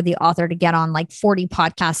strategies is for the author to get on 40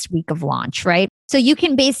 podcasts week of launch, right? So you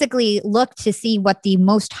can basically look to see what the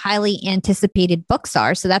most highly anticipated books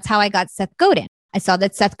are. So that's how I got Seth Godin. I saw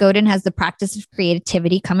that Seth Godin has The Practice of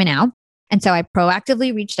Creativity coming out. And so I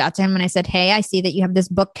proactively reached out to him and I said, hey, I see that you have this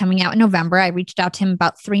book coming out in November. I reached out to him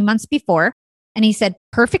about 3 months before and he said,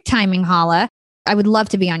 perfect timing, Hala. I would love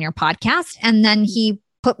to be on your podcast. And then he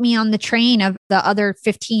put me on the train of the other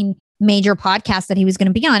 15 major podcasts that he was going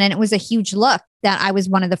to be on. And it was a huge look that I was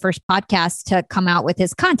one of the first podcasts to come out with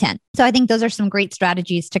his content. So I think those are some great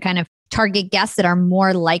strategies to kind of target guests that are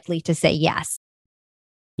more likely to say yes.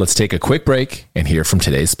 Let's take a quick break and hear from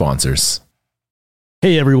today's sponsors.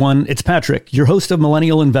 Hey everyone, it's Patrick, your host of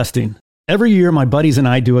Millennial Investing. Every year, my buddies and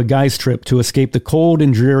I do a guy's trip to escape the cold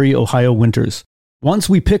and dreary Ohio winters. Once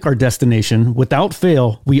we pick our destination, without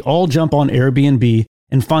fail, we all jump on Airbnb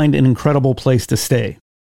and find an incredible place to stay.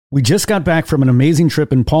 We just got back from an amazing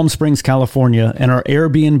trip in Palm Springs, California, and our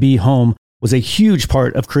Airbnb home was a huge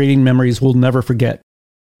part of creating memories we'll never forget.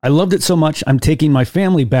 I loved it so much, I'm taking my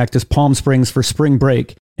family back to Palm Springs for spring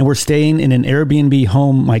break, and we're staying in an Airbnb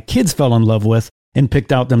home my kids fell in love with and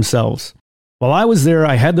picked out themselves. While I was there,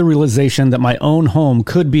 I had the realization that my own home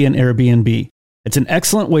could be an Airbnb. It's an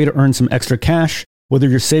excellent way to earn some extra cash, whether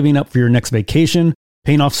you're saving up for your next vacation,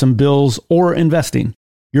 paying off some bills, or investing.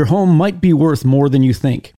 Your home might be worth more than you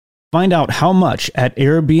think. Find out how much at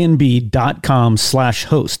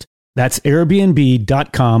airbnb.com/host. That's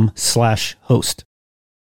airbnb.com/host.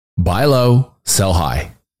 Buy low, sell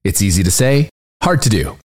high. It's easy to say, hard to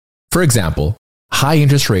do. For example, high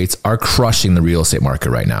interest rates are crushing the real estate market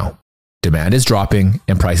right now. Demand is dropping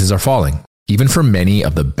and prices are falling, even for many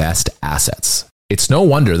of the best assets. It's no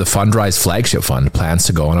wonder the Fundrise flagship fund plans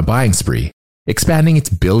to go on a buying spree, expanding its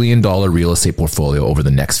billion-dollar real estate portfolio over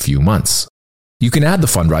the next few months. You can add the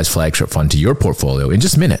Fundrise flagship fund to your portfolio in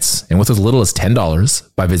just minutes and with as little as $10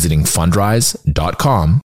 by visiting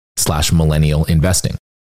fundrise.com/millennial investing.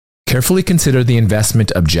 Carefully consider the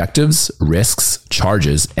investment objectives, risks,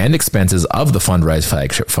 charges, and expenses of the Fundrise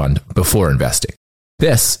flagship fund before investing.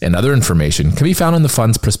 This and other information can be found in the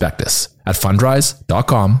fund's prospectus at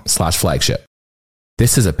fundrise.com/flagship.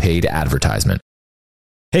 This is a paid advertisement.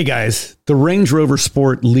 Hey guys, the Range Rover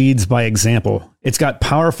Sport leads by example. It's got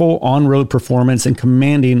powerful on-road performance and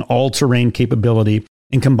commanding all-terrain capability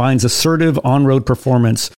and combines assertive on-road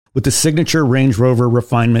performance with the signature Range Rover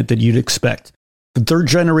refinement that you'd expect. The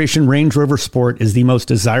third-generation Range Rover Sport is the most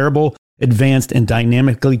desirable, advanced, and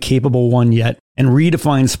dynamically capable one yet, and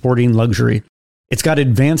redefines sporting luxury. It's got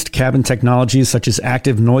advanced cabin technologies such as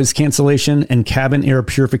active noise cancellation and cabin air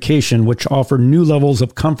purification, which offer new levels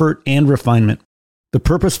of comfort and refinement. The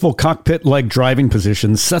purposeful cockpit-like driving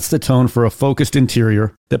position sets the tone for a focused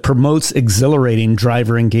interior that promotes exhilarating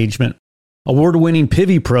driver engagement. Award-winning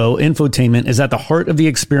Pivi Pro infotainment is at the heart of the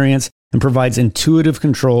experience and provides intuitive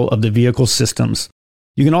control of the vehicle's systems.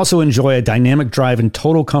 You can also enjoy a dynamic drive in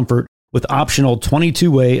total comfort with optional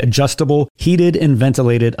 22-way adjustable, heated and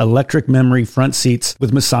ventilated electric memory front seats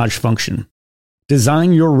with massage function.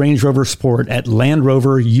 Design your Range Rover Sport at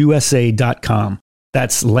LandRoverUSA.com.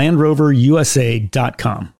 That's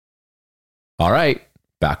LandRoverUSA.com. All right,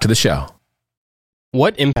 back to the show.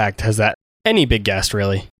 What impact has that, any big guest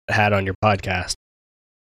really, had on your podcast?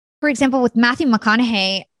 For example, with Matthew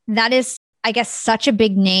McConaughey, that is, I guess, such a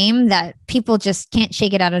big name that people just can't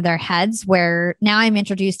shake it out of their heads, where now I'm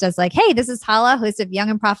introduced as like, hey, this is Hala, host of Young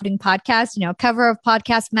and Profiting Podcast, cover of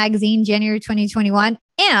Podcast Magazine, January 2021,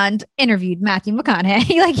 and interviewed Matthew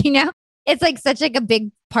McConaughey. It's like such like a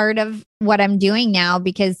big part of what I'm doing now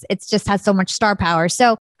because it's just has so much star power.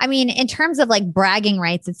 So, I mean, in terms of like bragging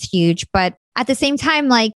rights, it's huge. But at the same time,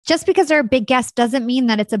 like just because they're a big guest doesn't mean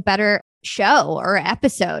that it's a better show or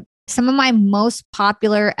episode. Some of my most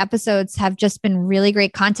popular episodes have just been really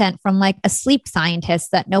great content from like a sleep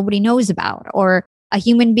scientist that nobody knows about, or a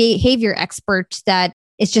human behavior expert that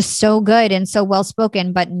is just so good and so well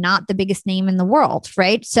spoken, but not the biggest name in the world,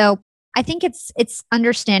 right? So I think it's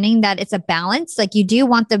understanding that it's a balance. Like you do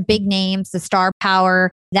want the big names, the star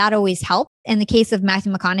power, that always helps. In the case of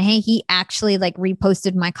Matthew McConaughey, he actually like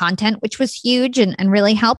reposted my content, which was huge and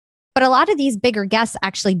really helped. But a lot of these bigger guests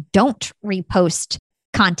actually don't repost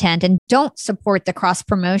content and don't support the cross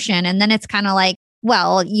promotion. And then it's kind of like,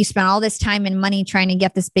 well, you spent all this time and money trying to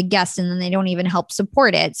get this big guest and then they don't even help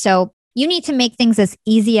support it. So you need to make things as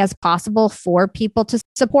easy as possible for people to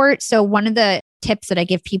support. So one of the tips that I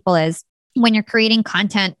give people is when you're creating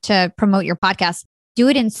content to promote your podcast, do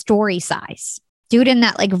it in story size. Do it in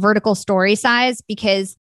that like vertical story size,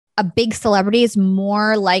 because a big celebrity is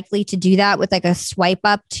more likely to do that with like a swipe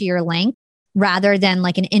up to your link rather than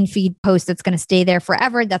like an in-feed post that's going to stay there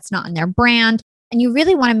forever. That's not in their brand. And you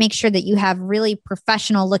really want to make sure that you have really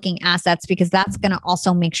professional looking assets because that's going to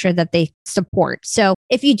also make sure that they support. So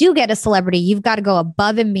if you do get a celebrity, you've got to go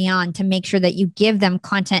above and beyond to make sure that you give them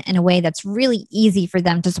content in a way that's really easy for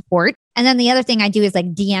them to support. And then the other thing I do is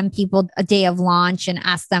like DM people a day of launch and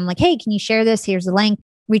ask them like, hey, can you share this? Here's the link.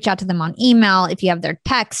 Reach out to them on email. If you have their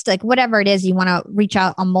text, like whatever it is, you want to reach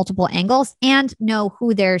out on multiple angles and know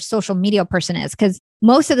who their social media person is. Because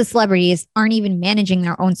most of the celebrities aren't even managing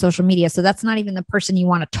their own social media. So that's not even the person you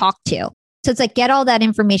want to talk to. So it's like, get all that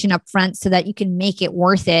information up front so that you can make it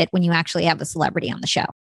worth it when you actually have a celebrity on the show.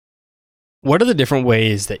 What are the different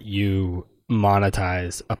ways that you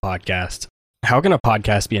monetize a podcast? How can a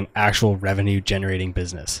podcast be an actual revenue generating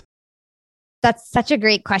business? That's such a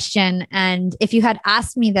great question. And if you had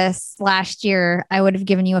asked me this last year, I would have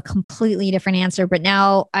given you a completely different answer. But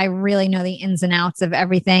now I really know the ins and outs of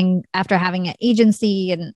everything after having an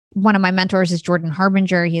agency. And one of my mentors is Jordan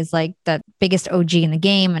Harbinger. He's like the biggest OG in the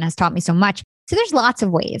game and has taught me so much. So there's lots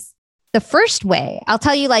of ways. The first way, I'll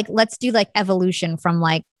tell you, like, let's do like evolution from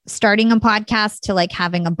like starting a podcast to like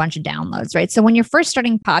having a bunch of downloads, right? So when you're first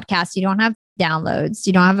starting podcasts, you don't have downloads,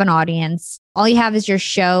 you don't have an audience. All you have is your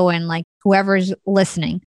show and like whoever's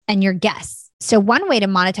listening and your guests. So one way to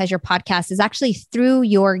monetize your podcast is actually through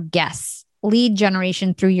your guests, lead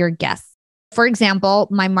generation through your guests. For example,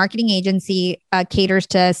 my marketing agency caters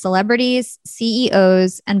to celebrities,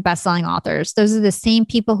 CEOs, and best-selling authors. Those are the same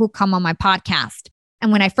people who come on my podcast.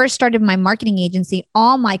 And when I first started my marketing agency,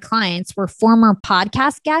 all my clients were former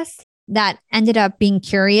podcast guests that ended up being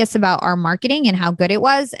curious about our marketing and how good it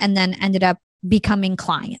was, and then ended up becoming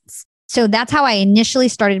clients. So that's how I initially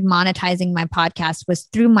started monetizing my podcast, was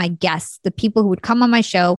through my guests. The people who would come on my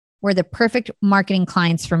show were the perfect marketing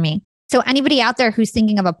clients for me. So anybody out there who's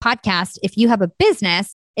thinking of a podcast, if you have a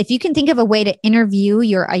business, if you can think of a way to interview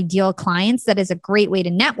your ideal clients, that is a great way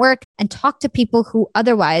to network and talk to people who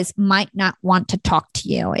otherwise might not want to talk to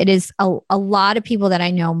you. It is a lot of people that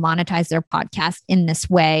I know monetize their podcast in this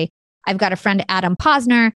way. I've got a friend, Adam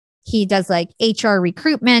Posner. He does like HR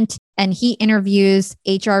recruitment and he interviews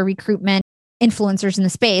HR recruitment influencers in the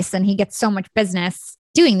space. And he gets so much business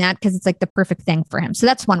doing that because it's like the perfect thing for him. So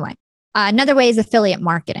that's one way. Another way is affiliate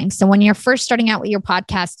marketing. So when you're first starting out with your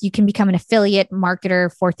podcast, you can become an affiliate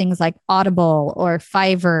marketer for things like Audible or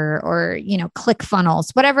Fiverr or,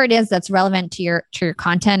 ClickFunnels, whatever it is that's relevant to your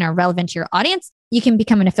content or relevant to your audience. You can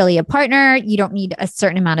become an affiliate partner. You don't need a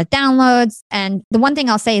certain amount of downloads. And the one thing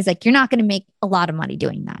I'll say is like, you're not going to make a lot of money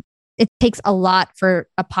doing that. It takes a lot for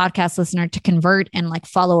a podcast listener to convert and like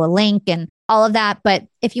follow a link and all of that. But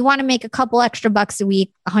if you want to make a couple extra bucks a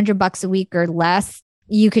week, $100 a week or less,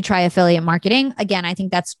 you could try affiliate marketing. Again, I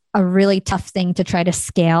think that's a really tough thing to try to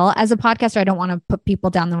scale as a podcaster. I don't want to put people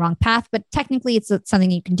down the wrong path, but technically it's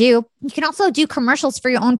something you can do. You can also do commercials for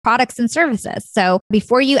your own products and services. So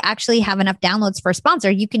before you actually have enough downloads for a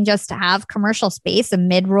sponsor, you can just have commercial space, a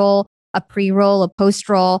mid-roll, a pre-roll, a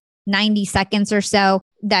post-roll, 90 seconds or so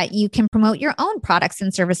that you can promote your own products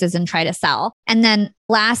and services and try to sell. And then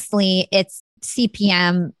lastly, it's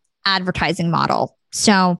CPM advertising model.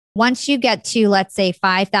 So once you get to, let's say,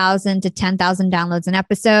 5,000 to 10,000 downloads an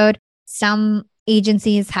episode, some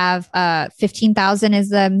agencies have 15,000 is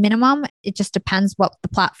the minimum. It just depends what the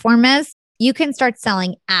platform is. You can start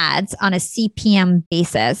selling ads on a CPM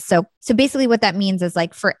basis. So basically what that means is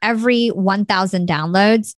like for every 1,000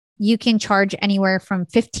 downloads, you can charge anywhere from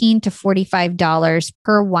 $15 to $45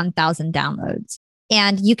 per 1,000 downloads.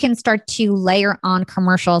 And you can start to layer on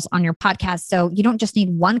commercials on your podcast. So you don't just need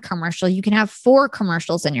one commercial, you can have 4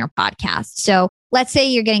 commercials in your podcast. So let's say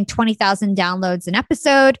you're getting 20,000 downloads an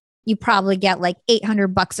episode. You probably get like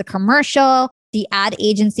 $800 a commercial. The ad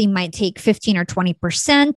agency might take 15 or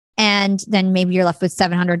 20%. And then maybe you're left with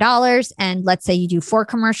 $700. And let's say you do 4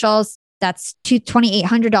 commercials. That's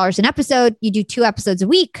 $2,800 an episode. You do 2 episodes a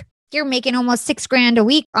week. You're making almost $6,000 a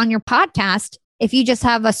week on your podcast. If you just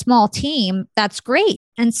have a small team, that's great.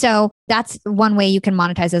 And so that's one way you can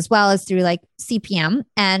monetize as well, is through like CPM.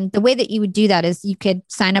 And the way that you would do that is you could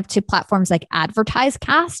sign up to platforms like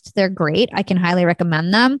AdvertiseCast. They're great. I can highly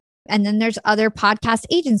recommend them. And then there's other podcast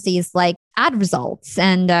agencies like Ad Results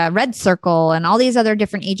and Red Circle and all these other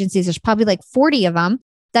different agencies. There's probably like 40 of them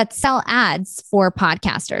that sell ads for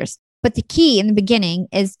podcasters. But the key in the beginning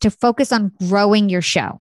is to focus on growing your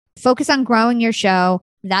show. Focus on growing your show.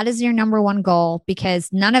 That is your number one goal, because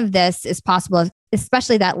none of this is possible,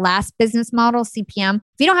 especially that last business model, CPM.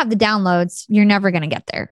 If you don't have the downloads, you're never going to get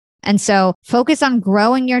there. And so focus on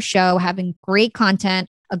growing your show, having great content,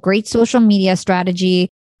 a great social media strategy,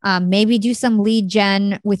 maybe do some lead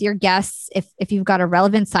gen with your guests. If you've got a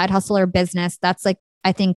relevant side hustle or business, that's like,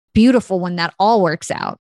 I think, beautiful when that all works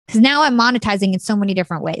out. Because now I'm monetizing in so many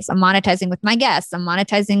different ways. I'm monetizing with my guests. I'm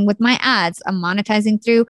monetizing with my ads. I'm monetizing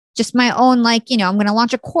through just my own, I'm going to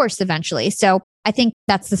launch a course eventually. So I think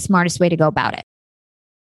that's the smartest way to go about it.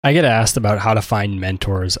 I get asked about how to find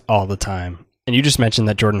mentors all the time. And you just mentioned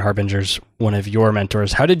that Jordan Harbinger's one of your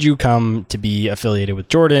mentors. How did you come to be affiliated with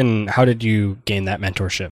Jordan? How did you gain that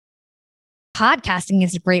mentorship? Podcasting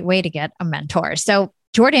is a great way to get a mentor. So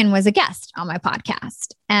Jordan was a guest on my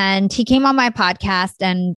podcast, and he came on my podcast,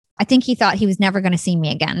 and I think he thought he was never going to see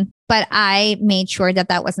me again, but I made sure that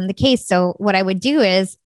that wasn't the case. So what I would do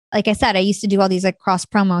is, like I said, I used to do all these cross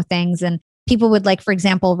promo things, and people would for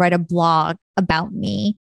example, write a blog about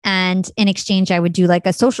me. And in exchange, I would do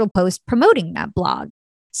a social post promoting that blog.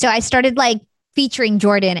 So I started featuring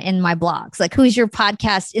Jordan in my blogs, who's your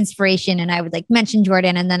podcast inspiration? And I would mention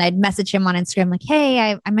Jordan, and then I'd message him on Instagram,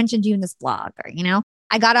 hey, I mentioned you in this blog, or,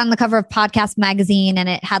 I got on the cover of Podcast Magazine, and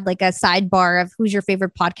it had a sidebar of who's your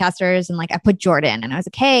favorite podcasters. And I put Jordan, and I was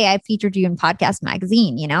hey, I featured you in Podcast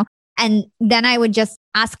Magazine, And then I would just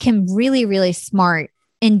ask him really, really smart,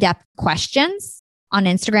 in-depth questions on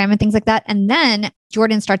Instagram and things like that. And then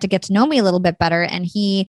Jordan started to get to know me a little bit better. And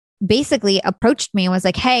he basically approached me and was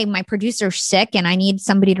hey, my producer's sick and I need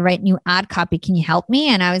somebody to write new ad copy. Can you help me?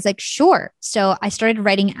 And I was sure. So I started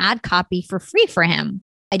writing ad copy for free for him.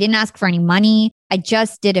 I didn't ask for any money. I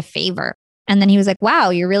just did a favor. And then he was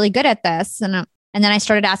wow, you're really good at this. And then I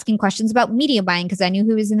started asking questions about media buying because I knew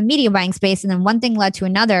he was in the media buying space. And then one thing led to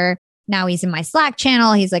another. Now he's in my Slack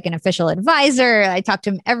channel. He's an official advisor. I talk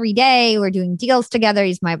to him every day. We're doing deals together.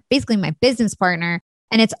 He's basically my business partner.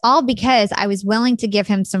 And it's all because I was willing to give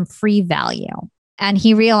him some free value. And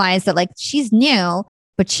he realized that she's new,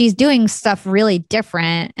 but she's doing stuff really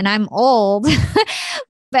different. And I'm old,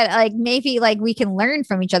 but maybe we can learn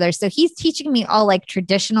from each other. So he's teaching me all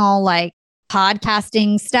traditional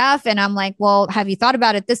podcasting stuff. And I'm well, have you thought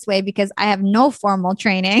about it this way? Because I have no formal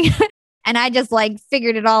training. And I just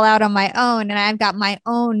figured it all out on my own. And I've got my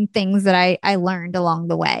own things that I learned along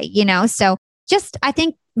the way, So just, I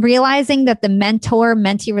think realizing that the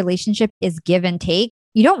mentor-mentee relationship is give and take.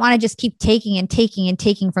 You don't want to just keep taking and taking and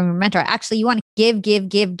taking from your mentor. Actually, you want to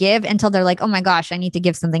give until they're oh my gosh, I need to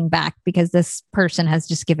give something back because this person has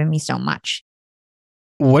just given me so much.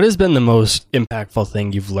 What has been the most impactful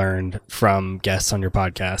thing you've learned from guests on your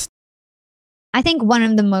podcast? I think one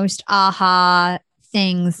of the most aha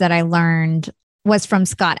things that I learned was from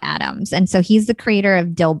Scott Adams. And so he's the creator of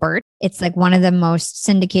Dilbert. It's one of the most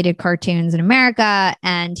syndicated cartoons in America.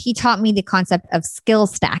 And he taught me the concept of skill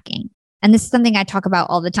stacking. And this is something I talk about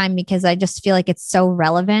all the time because I just feel it's so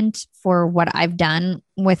relevant for what I've done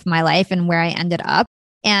with my life and where I ended up.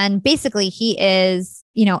 And basically he is,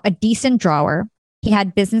 a decent drawer. He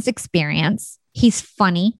had business experience. He's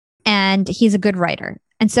funny and he's a good writer.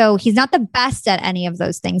 And so he's not the best at any of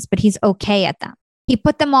those things, but he's okay at them. He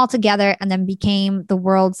put them all together and then became the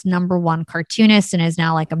world's #1 cartoonist and is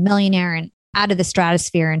now a millionaire and out of the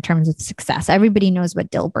stratosphere in terms of success. Everybody knows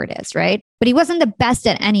what Dilbert is, right? But he wasn't the best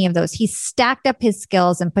at any of those. He stacked up his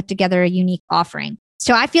skills and put together a unique offering.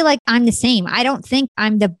 So I feel I'm the same. I don't think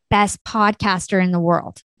I'm the best podcaster in the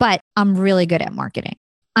world, but I'm really good at marketing.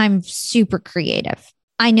 I'm super creative.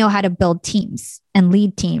 I know how to build teams and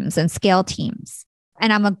lead teams and scale teams.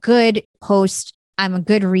 And I'm a good host. I'm a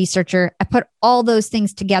good researcher. I put all those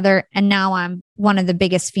things together and now I'm one of the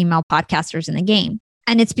biggest female podcasters in the game.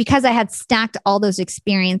 And it's because I had stacked all those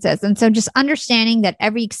experiences. And so just understanding that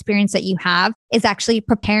every experience that you have is actually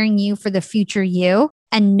preparing you for the future you,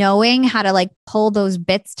 and knowing how to pull those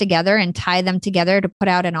bits together and tie them together to put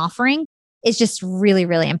out an offering is just really,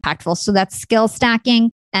 really impactful. So that's skill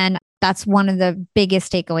stacking. And that's one of the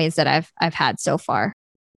biggest takeaways that I've had so far.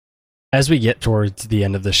 As we get towards the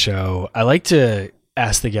end of the show, I like to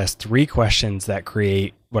ask the guests 3 questions that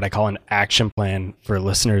create what I call an action plan for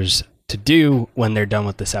listeners to do when they're done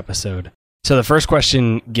with this episode. So the first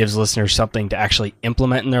question gives listeners something to actually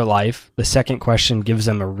implement in their life. The second question gives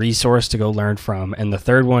them a resource to go learn from. And the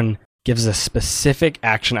third one gives a specific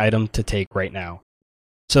action item to take right now.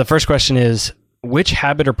 So the first question is, which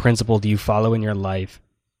habit or principle do you follow in your life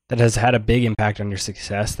that has had a big impact on your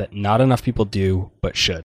success that not enough people do but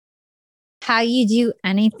should? How you do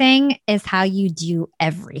anything is how you do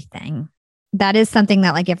everything. That is something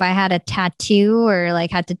that if I had a tattoo or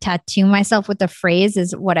had to tattoo myself with the phrase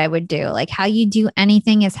is what I would do. How you do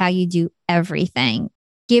anything is how you do everything.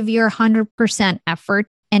 Give your 100% effort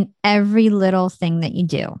in every little thing that you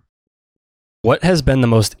do. What has been the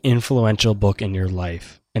most influential book in your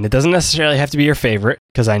life? And it doesn't necessarily have to be your favorite,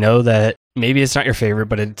 because I know that maybe it's not your favorite,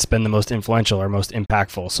 but it's been the most influential or most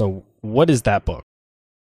impactful. So what is that book?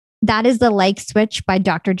 That is The Like Switch by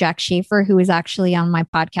Dr. Jack Schaefer, who is actually on my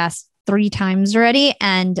podcast 3 times already,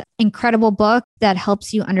 and incredible book that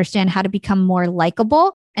helps you understand how to become more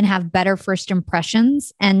likable and have better first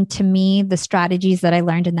impressions. And to me, the strategies that I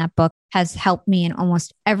learned in that book has helped me in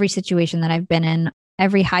almost every situation that I've been in,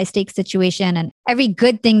 every high stakes situation, and every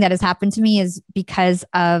good thing that has happened to me is because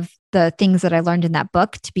of the things that I learned in that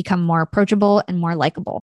book to become more approachable and more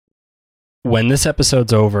likable. When this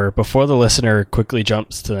episode's over, before the listener quickly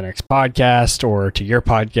jumps to the next podcast or to your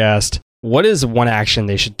podcast, what is one action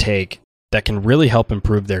they should take that can really help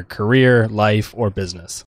improve their career, life, or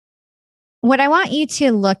business? What I want you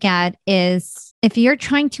to look at is if you're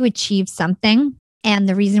trying to achieve something and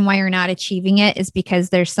the reason why you're not achieving it is because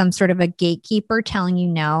there's some sort of a gatekeeper telling you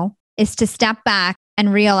no, is to step back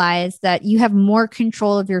and realize that you have more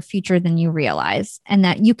control of your future than you realize and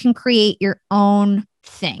that you can create your own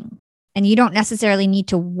thing. And you don't necessarily need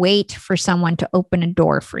to wait for someone to open a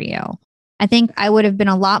door for you. I think I would have been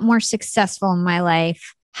a lot more successful in my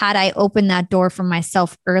life had I opened that door for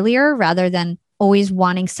myself earlier rather than always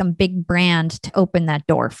wanting some big brand to open that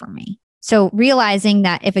door for me. So realizing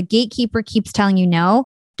that if a gatekeeper keeps telling you no,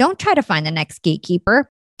 don't try to find the next gatekeeper.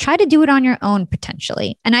 Try to do it on your own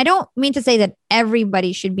potentially. And I don't mean to say that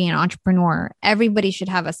everybody should be an entrepreneur. Everybody should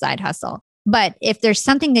have a side hustle. But if there's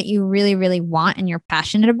something that you really, really want and you're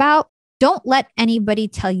passionate about, don't let anybody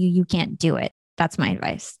tell you you can't do it. That's my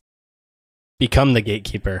advice. Become the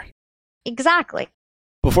gatekeeper. Exactly.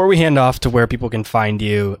 Before we hand off to where people can find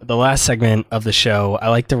you, the last segment of the show, I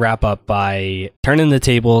like to wrap up by turning the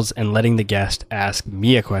tables and letting the guest ask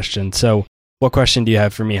me a question. So what question do you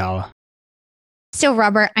have for me, Hala? So,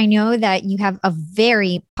 Robert, I know that you have a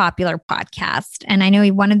very popular podcast. And I know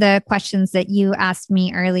one of the questions that you asked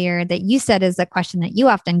me earlier that you said is a question that you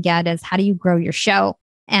often get is how do you grow your show?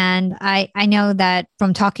 And I know that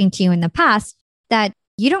from talking to you in the past that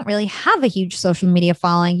you don't really have a huge social media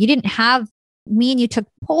following. You didn't have me and you took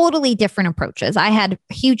totally different approaches. I had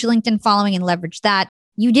a huge LinkedIn following and leveraged that.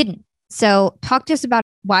 You didn't. So talk to us about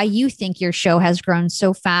why you think your show has grown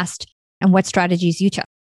so fast and what strategies you took.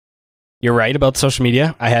 You're right about social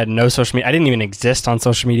media. I had no social media. I didn't even exist on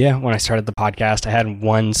social media when I started the podcast. I had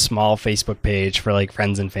one small Facebook page for like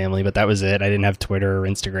friends and family, but that was it. I didn't have Twitter or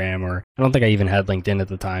Instagram, or I don't think I even had LinkedIn at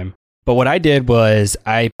the time. But what I did was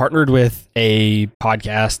I partnered with a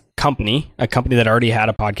podcast company, a company that already had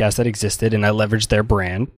a podcast that existed, and I leveraged their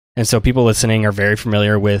brand. And so people listening are very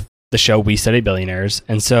familiar with the show We Study Billionaires.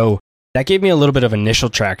 And so that gave me a little bit of initial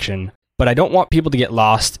traction. But I don't want people to get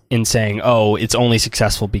lost in saying, oh, it's only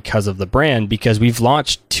successful because of the brand, because we've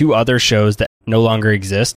launched 2 other shows that no longer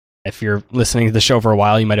exist. If you're listening to the show for a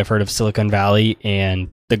while, you might have heard of Silicon Valley and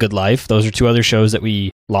The Good Life. Those are 2 other shows that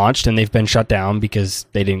we launched and they've been shut down because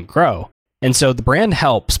they didn't grow. And so the brand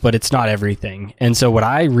helps, but it's not everything. And so what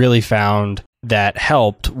I really found that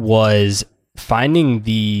helped was finding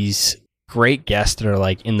these great guests that are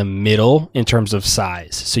like in the middle in terms of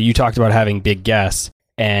size. So you talked about having big guests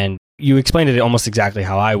and you explained it almost exactly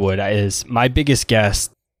how I would. Is my biggest guests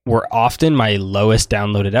were often my lowest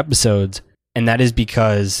downloaded episodes, and that is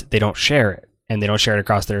because they don't share it, and they don't share it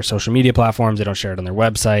across their social media platforms, they don't share it on their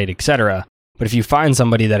website, etc. But if you find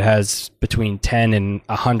somebody that has between 10 and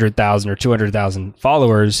 100,000 or 200,000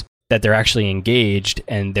 followers that they're actually engaged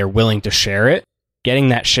and they're willing to share it, getting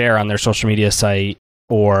that share on their social media site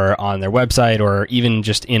or on their website or even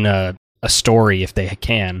just in a story if they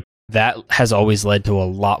can, that has always led to a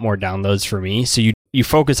lot more downloads for me. So you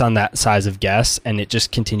focus on that size of guests and it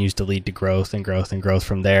just continues to lead to growth and growth and growth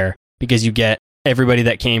from there, because you get everybody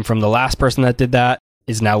that came from the last person that did that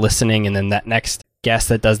is now listening. And then that next guest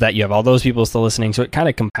that does that, you have all those people still listening. So it kind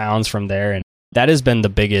of compounds from there. And that has been the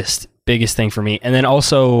biggest thing for me. And then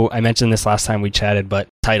also, I mentioned this last time we chatted, but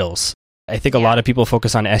titles. I think a lot of people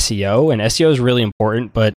focus on SEO, and SEO is really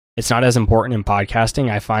important, but it's not as important in podcasting.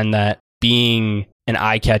 I find that being an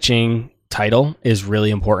eye-catching title is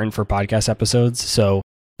really important for podcast episodes. So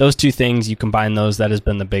those 2 things, you combine those, that has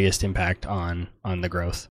been the biggest impact on the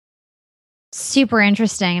growth. Super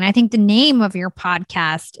interesting. And I think the name of your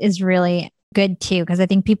podcast is really good too, because I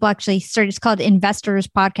think people actually search, it's called Investors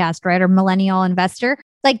Podcast, right? Or Millennial Investor.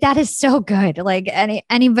 Like that is so good. Like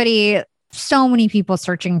anybody, so many people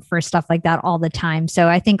searching for stuff like that all the time. So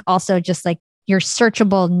I think also just like your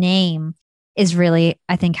searchable name is really,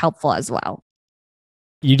 I think, helpful as well.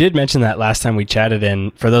 You did mention that last time we chatted,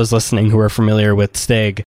 and for those listening who are familiar with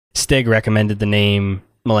Stig recommended the name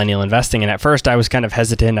Millennial Investing, and at first I was kind of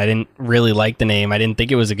hesitant. I didn't really like the name. I didn't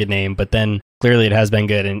think it was a good name, but then clearly it has been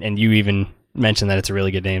good, and you even mentioned that it's a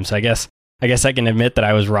really good name. So I guess I can admit that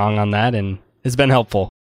I was wrong on that, and it's been helpful.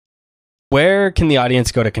 Where can the audience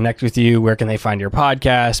go to connect with you? Where can they find your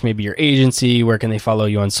podcast, maybe your agency? Where can they follow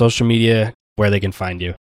you on social media? Where they can find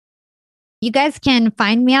you? You guys can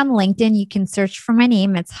find me on LinkedIn. You can search for my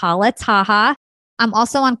name. It's Hala Taha. I'm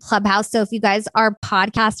also on Clubhouse. So if you guys are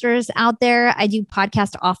podcasters out there, I do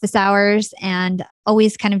podcast office hours and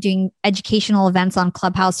always kind of doing educational events on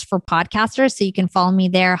Clubhouse for podcasters. So you can follow me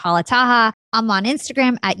there, Hala Taha. I'm on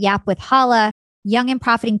Instagram at Yap with Hala. Young and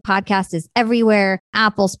Profiting Podcast is everywhere.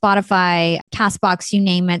 Apple, Spotify, CastBox, you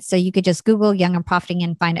name it. So you could just Google Young and Profiting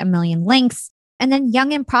and find a million links. And then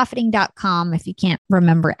youngandprofiting.com if you can't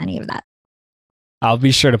remember any of that. I'll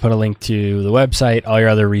be sure to put a link to the website, all your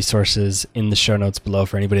other resources in the show notes below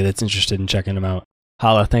for anybody that's interested in checking them out.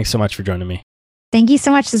 Hala, thanks so much for joining me. Thank you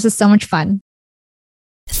so much. This was so much fun.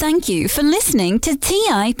 Thank you for listening to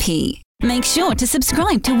TIP. Make sure to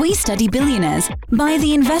subscribe to We Study Billionaires by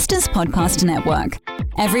the Investors Podcast Network.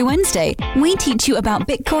 Every Wednesday, we teach you about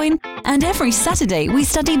Bitcoin, and every Saturday, we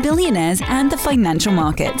study billionaires and the financial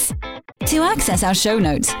markets. To access our show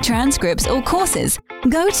notes, transcripts, or courses,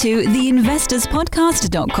 go to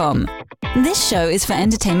theinvestorspodcast.com. This show is for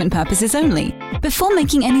entertainment purposes only. Before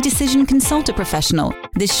making any decision, consult a professional.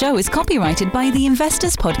 This show is copyrighted by the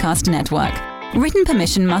Investors Podcast Network. Written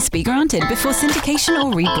permission must be granted before syndication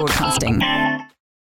or rebroadcasting.